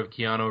more of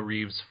Keanu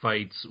Reeves'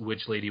 fights,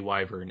 Witch Lady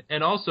Wyvern.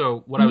 And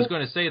also, what I was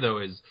going to say, though,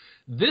 is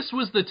this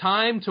was the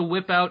time to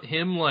whip out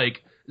him,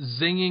 like,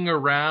 zinging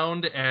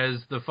around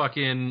as the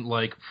fucking,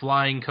 like,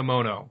 flying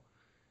kimono.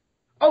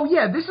 Oh,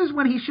 yeah, this is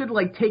when he should,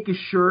 like, take his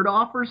shirt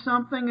off or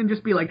something and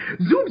just be like,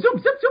 zoom, zoom,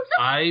 zoom, zoom, zoom.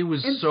 I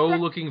was so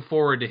looking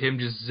forward to him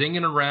just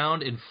zinging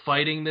around and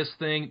fighting this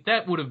thing.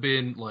 That would have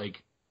been,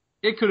 like,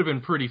 it could have been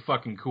pretty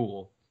fucking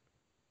cool.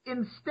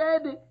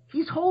 Instead,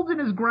 he's holding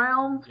his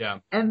ground,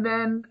 and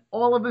then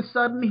all of a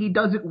sudden he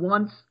does it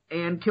once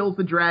and kills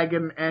the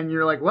dragon, and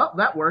you're like, well,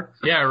 that worked.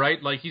 Yeah,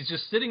 right? Like, he's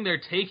just sitting there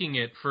taking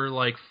it for,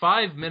 like,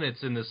 5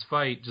 minutes in this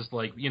fight, just,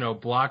 like, you know,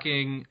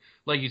 blocking,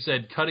 like you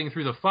said, cutting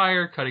through the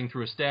fire, cutting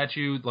through a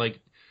statue, like,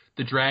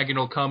 the dragon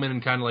will come in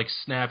and kind of, like,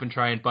 snap and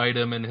try and bite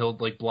him, and he'll,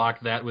 like, block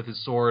that with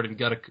his sword and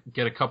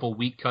get a couple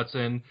weak cuts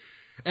in.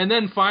 And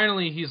then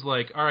finally he's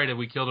like, all right, have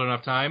we killed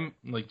enough time?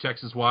 Like,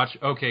 checks his watch.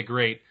 Okay,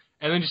 great.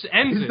 And then just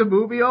ends it. Is the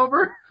movie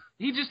over?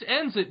 He just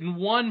ends it in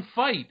one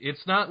fight.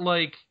 It's not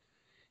like,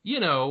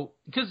 you know,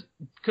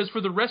 because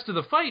for the rest of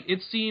the fight,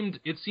 it seemed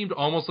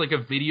almost like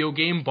a video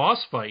game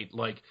boss fight.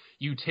 Like,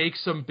 you take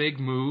some big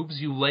moves,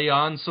 you lay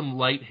on some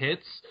light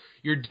hits,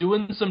 you're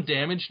doing some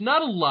damage,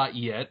 not a lot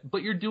yet,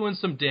 but you're doing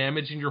some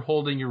damage and you're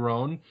holding your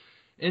own.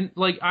 And,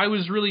 like, I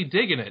was really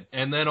digging it.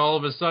 And then all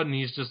of a sudden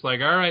he's just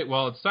like, all right,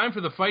 well, it's time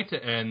for the fight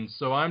to end,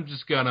 so I'm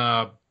just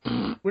gonna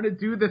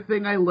do the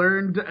thing I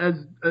learned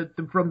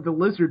from the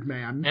Lizard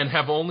Man. And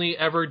have only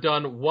ever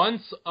done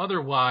once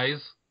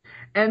otherwise.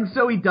 And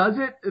so he does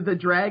it, the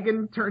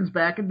dragon turns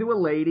back into a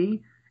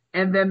lady,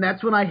 and then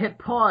that's when I hit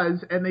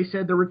pause, and they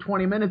said there were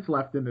 20 minutes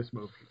left in this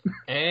movie.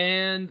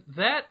 And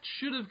that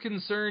should have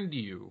concerned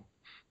you.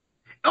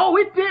 Oh,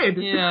 it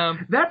did! Yeah.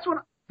 That's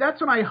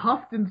when I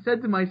huffed and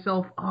said to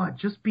myself, oh,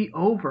 just be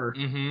over.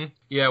 Mm-hmm.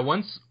 Yeah,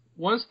 once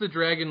the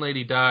dragon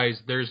lady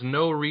dies, there's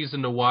no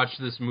reason to watch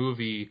this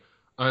movie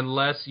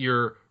unless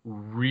you're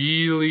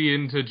really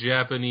into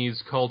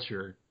Japanese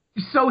culture.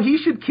 So he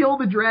should kill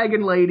the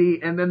dragon lady,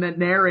 and then that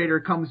narrator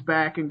comes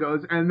back and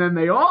goes, and then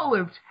they all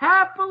lived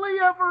happily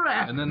ever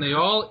after. And then they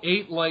all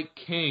ate like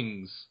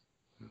kings.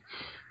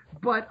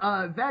 But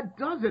that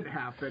doesn't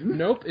happen.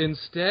 Nope.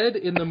 Instead,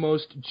 in the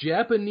most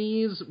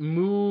Japanese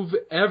move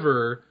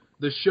ever,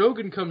 the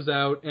Shogun comes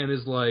out and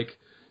is like,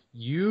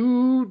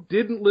 you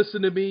didn't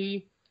listen to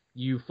me.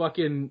 You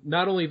fucking,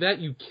 not only that,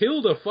 you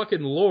killed a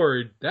fucking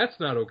lord. That's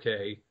not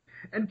okay.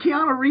 And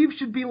Keanu Reeves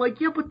should be like,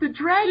 yeah, but the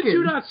dragon. Did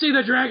you not see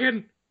the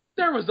dragon?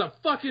 There was a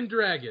fucking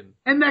dragon.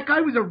 And that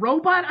guy was a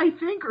robot, I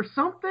think, or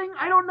something?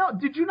 I don't know.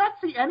 Did you not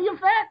see any of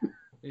that?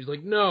 He's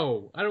like,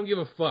 no, I don't give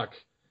a fuck.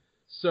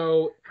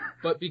 So,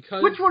 but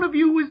because... Which one of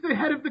you was the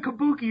head of the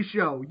Kabuki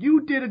show? You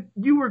were good.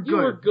 You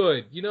were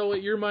good. You know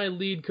what? You're my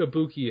lead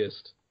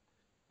Kabukiist.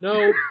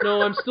 No,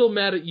 I'm still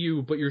mad at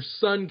you, but your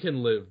son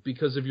can live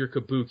because of your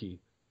Kabuki.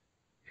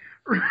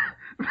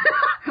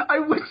 I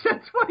wish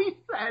that's what he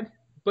said.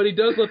 But he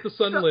does let the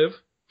son live.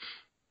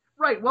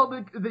 Right. Well,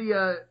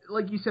 the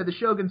like you said, the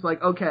Shogun's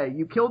like, okay,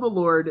 you killed the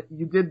Lord,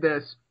 you did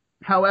this.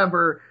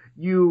 However,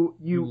 you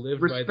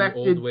lived respected by the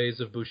old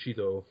ways of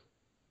Bushido.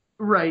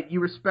 Right.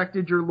 You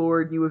respected your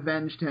Lord. You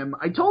avenged him.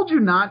 I told you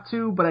not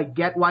to, but I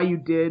get why you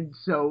did.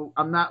 So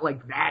I'm not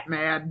like that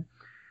mad.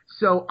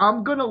 So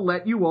I'm gonna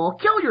let you all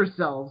kill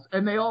yourselves.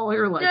 And they all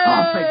are like, yay!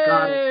 oh, thank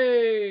God.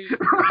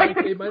 Right,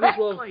 they might as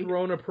well have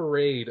thrown a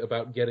parade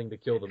about getting to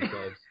kill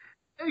themselves.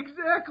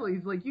 Exactly.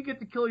 He's like, you get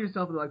to kill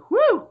yourself. And they're like,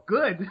 whoo,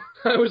 good.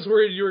 I was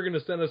worried you were going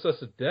to send us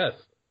to death.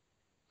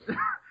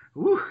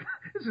 Ooh,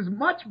 this is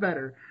much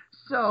better.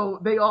 So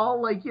they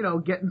all, like, you know,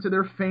 get into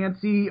their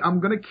fancy, I'm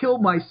going to kill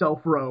myself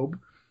robe.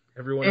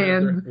 Everyone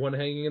has one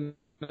hanging in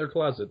their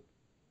closet.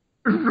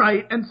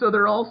 Right, and so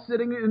they're all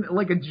sitting in,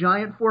 like, a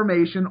giant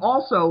formation.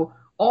 Also,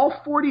 all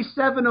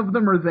 47 of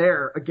them are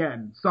there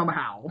again,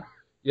 somehow.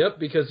 Yep,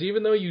 because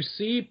even though you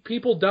see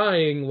people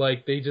dying,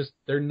 like,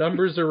 their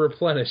numbers are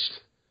replenished.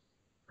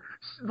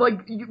 Like,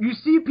 you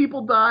see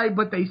people die,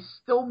 but they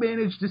still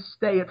manage to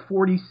stay at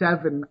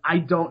 47. I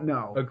don't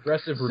know.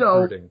 Aggressive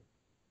recruiting.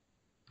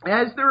 So,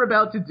 as they're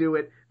about to do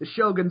it, the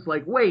Shogun's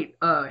like, wait,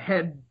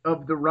 head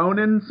of the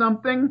Ronin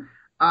something?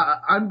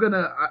 I'm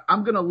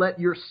gonna let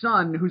your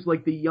son, who's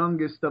like the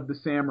youngest of the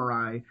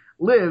samurai,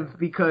 live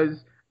because,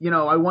 you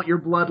know, I want your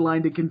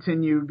bloodline to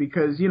continue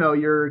because, you know,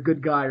 you're a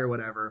good guy or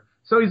whatever.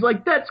 So he's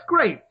like, that's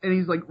great. And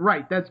he's like,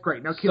 right, that's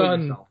great. Now kill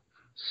yourself.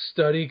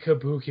 Study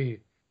Kabuki.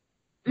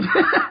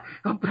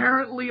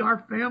 Apparently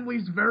our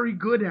family's very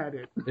good at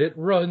it. It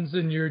runs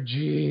in your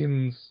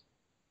genes.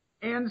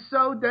 And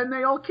so then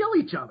they all kill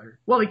each other.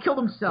 Well, they kill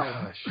themselves.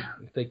 Gosh,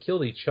 if they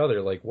killed each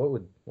other, like what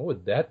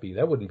would that be?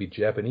 That wouldn't be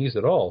Japanese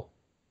at all.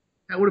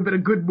 That would have been a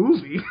good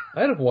movie.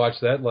 I'd have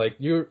watched that. Like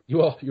you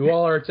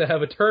all are to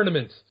have a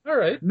tournament. All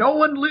right. No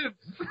one lives.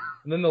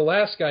 And then the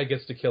last guy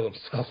gets to kill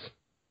himself.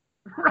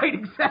 Right,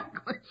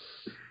 exactly.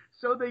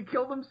 So they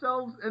kill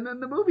themselves, and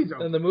then the movie's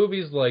over. And the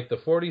movie's like the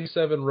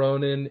 47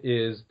 Ronin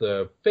is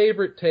the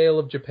favorite tale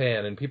of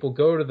Japan, and people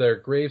go to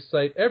their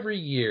gravesite every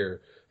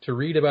year to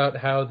read about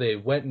how they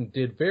went and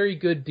did very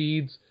good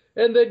deeds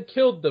and then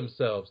killed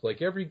themselves,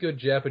 like every good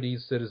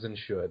Japanese citizen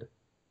should.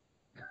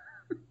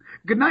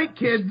 Good night,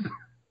 kids.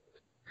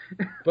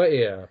 But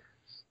yeah.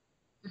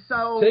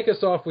 So take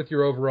us off with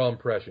your overall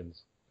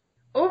impressions.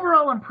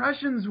 Overall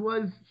impressions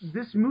was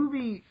this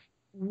movie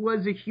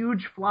was a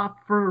huge flop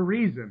for a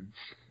reason.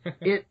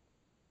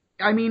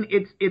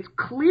 It's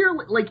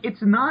clearly, like,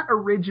 it's not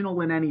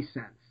original in any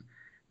sense.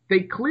 They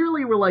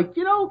clearly were like,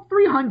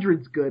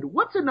 300's good.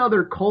 What's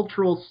another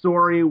cultural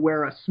story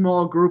where a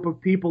small group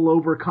of people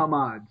overcome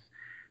odds?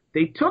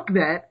 They took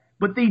that,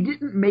 but they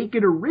didn't make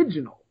it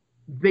original.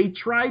 They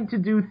tried to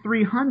do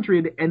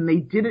 300, and they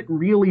did it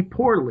really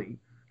poorly.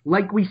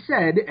 Like we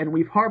said, and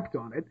we've harped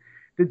on it,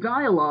 the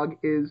dialogue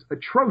is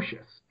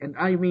atrocious, and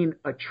I mean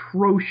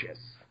atrocious.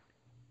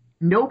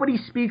 Nobody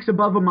speaks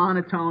above a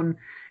monotone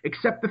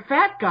except the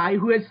fat guy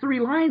who has 3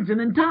 lines and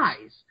then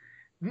dies.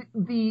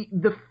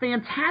 The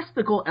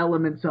fantastical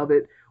elements of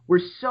it were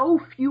so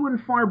few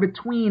and far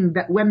between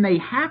that when they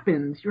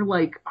happened, you're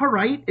like, all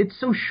right, it's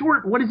so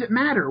short, what does it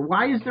matter?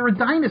 Why is there a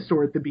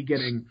dinosaur at the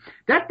beginning?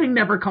 That thing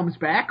never comes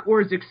back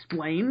or is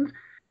explained.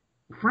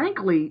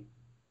 Frankly,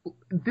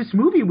 this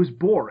movie was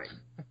boring.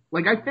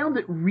 Like, I found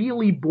it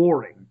really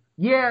boring.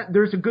 Yeah,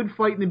 there's a good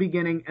fight in the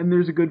beginning and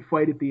there's a good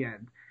fight at the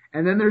end.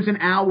 And then there's an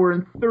hour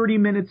and 30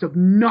 minutes of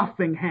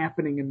nothing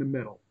happening in the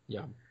middle.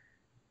 Yeah.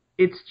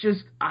 It's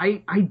just,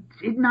 I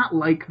did not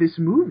like this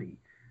movie.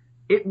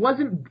 It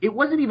wasn't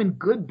even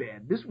good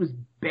bad. This was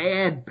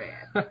bad.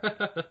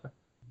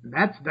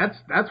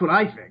 That's what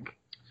I think.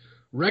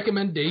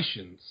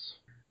 Recommendations.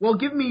 Well,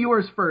 give me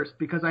yours first,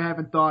 because I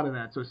haven't thought of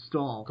that, so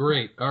stall.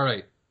 Great. All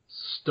right.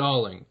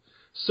 Stalling.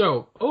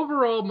 So,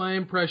 overall, my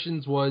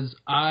impressions was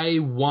I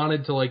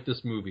wanted to like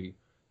this movie.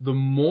 The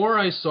more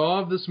I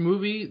saw of this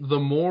movie, the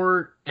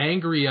more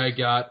angry I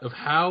got of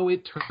how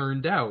it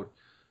turned out.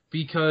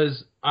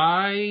 Because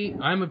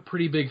I'm a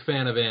pretty big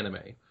fan of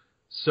anime.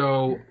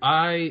 So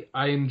I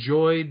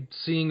enjoyed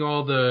seeing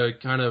all the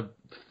kind of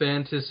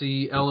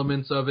fantasy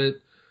elements of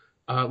it.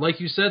 Like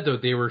you said, though,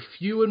 they were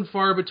few and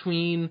far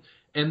between,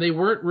 and they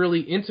weren't really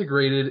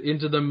integrated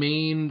into the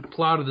main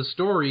plot of the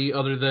story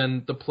other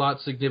than the plot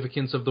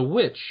significance of the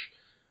witch.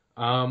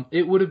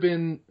 It would have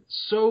been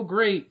so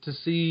great to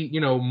see,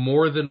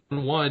 more than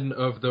one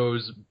of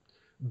those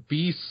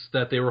beasts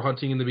that they were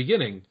hunting in the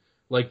beginning.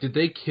 Like, did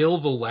they kill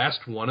the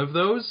last one of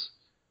those?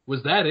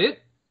 Was that it?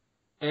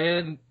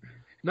 And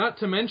not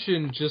to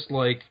mention just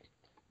like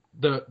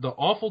the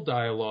awful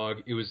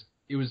dialogue. It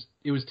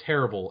was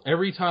terrible.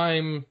 Every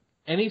time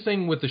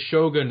anything with the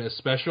Shogun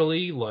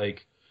especially,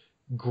 like,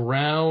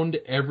 ground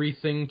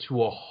everything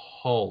to a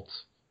halt.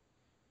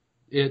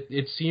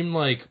 It seemed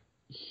like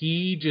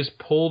he just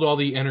pulled all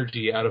the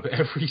energy out of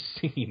every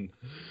scene.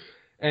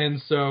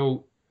 And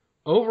so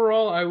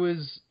overall I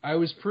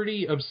was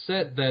pretty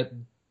upset that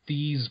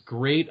these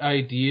great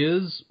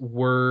ideas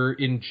were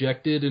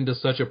injected into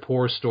such a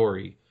poor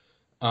story.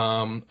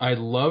 I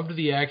loved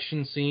the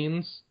action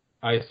scenes.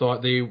 I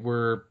thought they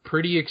were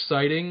pretty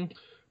exciting,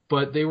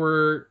 but they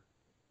were...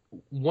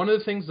 One of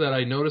the things that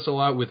I notice a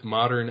lot with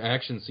modern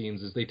action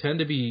scenes is they tend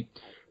to be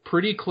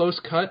pretty close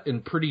cut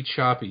and pretty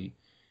choppy.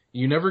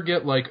 You never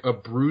get like a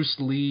Bruce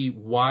Lee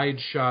wide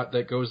shot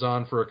that goes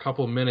on for a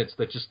couple minutes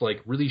that just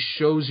like really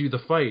shows you the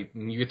fight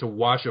and you get to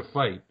watch a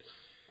fight.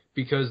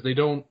 Because they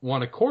don't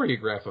want to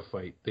choreograph a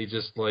fight. They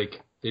just want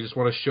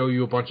to show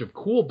you a bunch of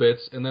cool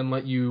bits and then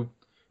let you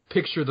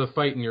picture the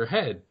fight in your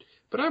head.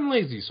 But I'm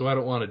lazy, so I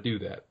don't want to do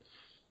that.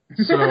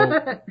 So,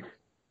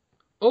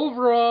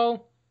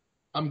 overall,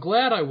 I'm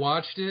glad I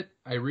watched it.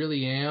 I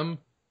really am.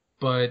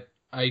 But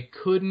I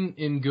couldn't,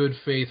 in good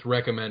faith,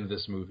 recommend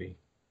this movie.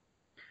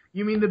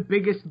 You mean the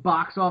biggest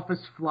box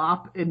office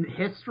flop in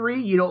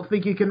history? You don't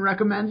think you can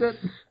recommend it?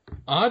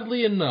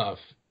 Oddly enough,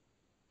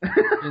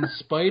 in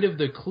spite of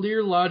the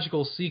clear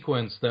logical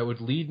sequence that would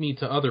lead me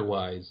to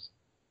otherwise,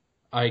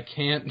 I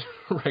can't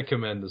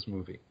recommend this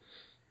movie.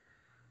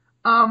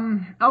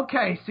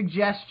 Okay,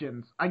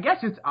 suggestions. I guess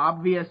it's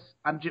obvious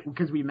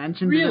because we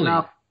mentioned it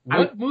enough.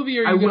 What movie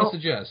are you going to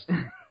suggest?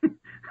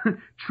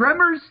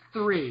 Tremors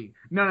 3.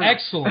 No.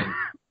 Excellent.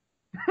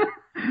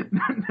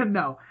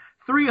 No.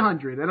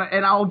 300.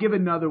 And I'll give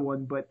another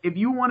one, but if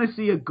you want to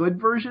see a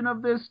good version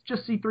of this,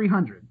 just see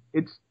 300.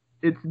 It's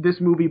this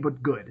movie,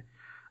 but good.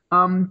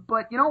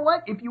 But you know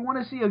what? If you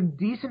want to see a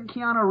decent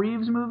Keanu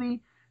Reeves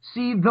movie,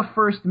 see the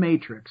first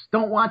Matrix.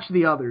 Don't watch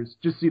the others.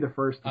 Just see the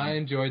first one. I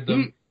enjoyed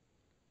them.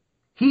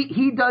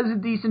 He does a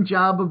decent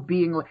job of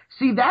being like...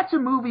 See, that's a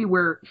movie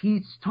where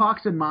he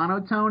talks in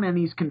monotone and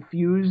he's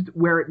confused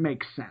where it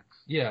makes sense.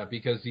 Yeah,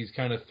 because he's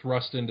kind of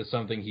thrust into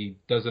something he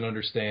doesn't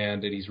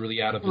understand, and he's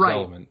really out of his Right.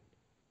 element.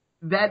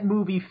 That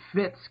movie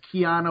fits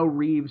Keanu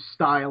Reeves'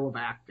 style of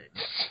acting.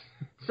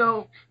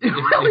 So it if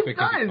really it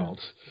can be does. called.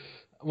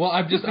 Well,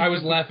 I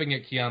was laughing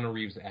at Keanu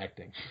Reeves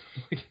acting.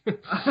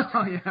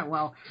 Oh yeah,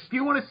 well, if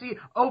you want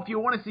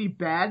to see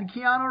bad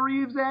Keanu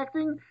Reeves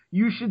acting,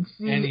 you should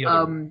see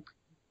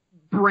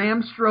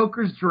Bram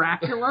Stoker's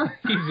Dracula.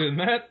 He's in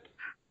that.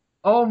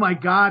 Oh my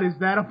God, is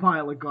that a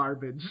pile of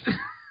garbage?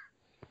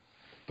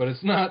 But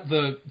it's not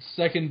the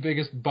second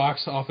biggest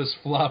box office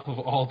flop of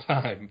all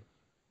time.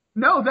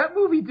 No, that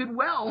movie did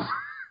well.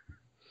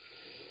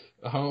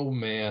 Oh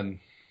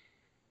man.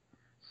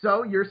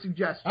 So, your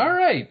suggestion. All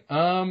right.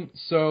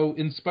 So,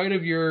 in spite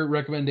of your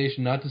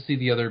recommendation not to see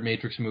the other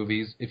Matrix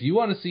movies, if you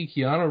want to see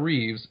Keanu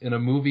Reeves in a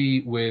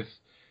movie with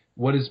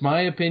what is my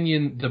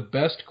opinion the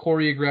best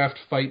choreographed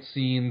fight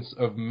scenes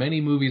of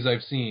many movies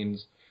I've seen,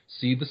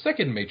 see the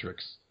second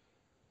Matrix.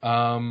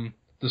 The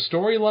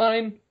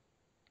storyline,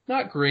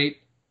 not great,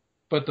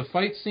 but the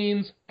fight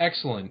scenes,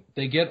 excellent.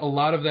 They get a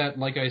lot of that,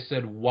 like I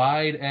said,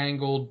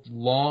 wide-angled,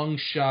 long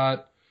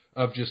shot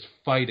of just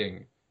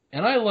fighting.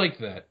 And I like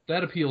that.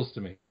 That appeals to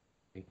me.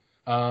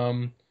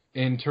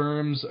 In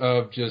terms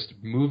of just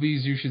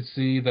movies you should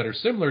see that are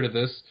similar to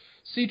this,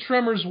 see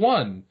Tremors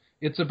 1.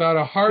 It's about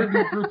a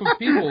hardened group of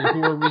people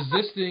who are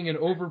resisting an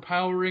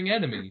overpowering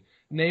enemy,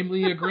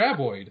 namely a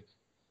graboid.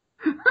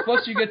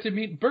 Plus you get to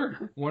meet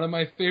Bert, one of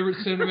my favorite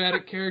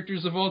cinematic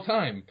characters of all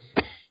time.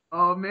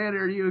 Oh man,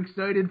 are you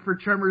excited for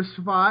Tremors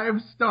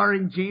 5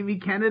 starring Jamie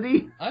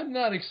Kennedy? I'm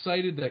not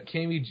excited that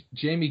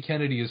Jamie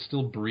Kennedy is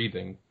still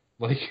breathing.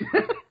 Like...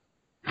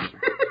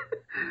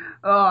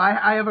 Oh,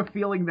 I have a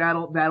feeling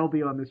that'll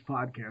be on this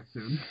podcast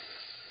soon.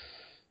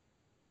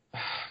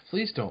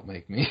 Please don't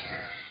make me.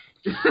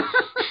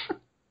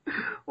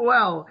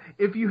 Well,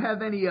 if you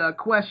have any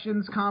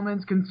questions,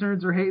 comments,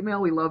 concerns, or hate mail,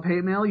 we love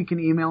hate mail. You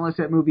can email us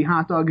at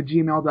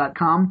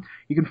moviehotdog@gmail.com.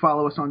 You can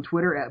follow us on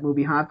Twitter at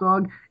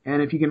moviehotdog.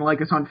 And if you can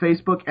like us on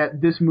Facebook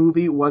at This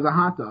Movie Was a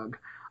Hot Dog.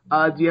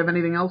 Do you have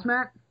anything else,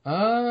 Matt?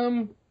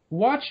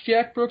 Watch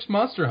Jack Brooks'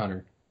 Monster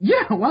Hunter.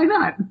 Yeah, why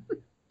not?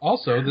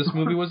 Also, This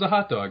Movie Was a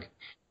Hot Dog.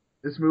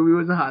 This movie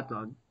was a hot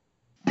dog.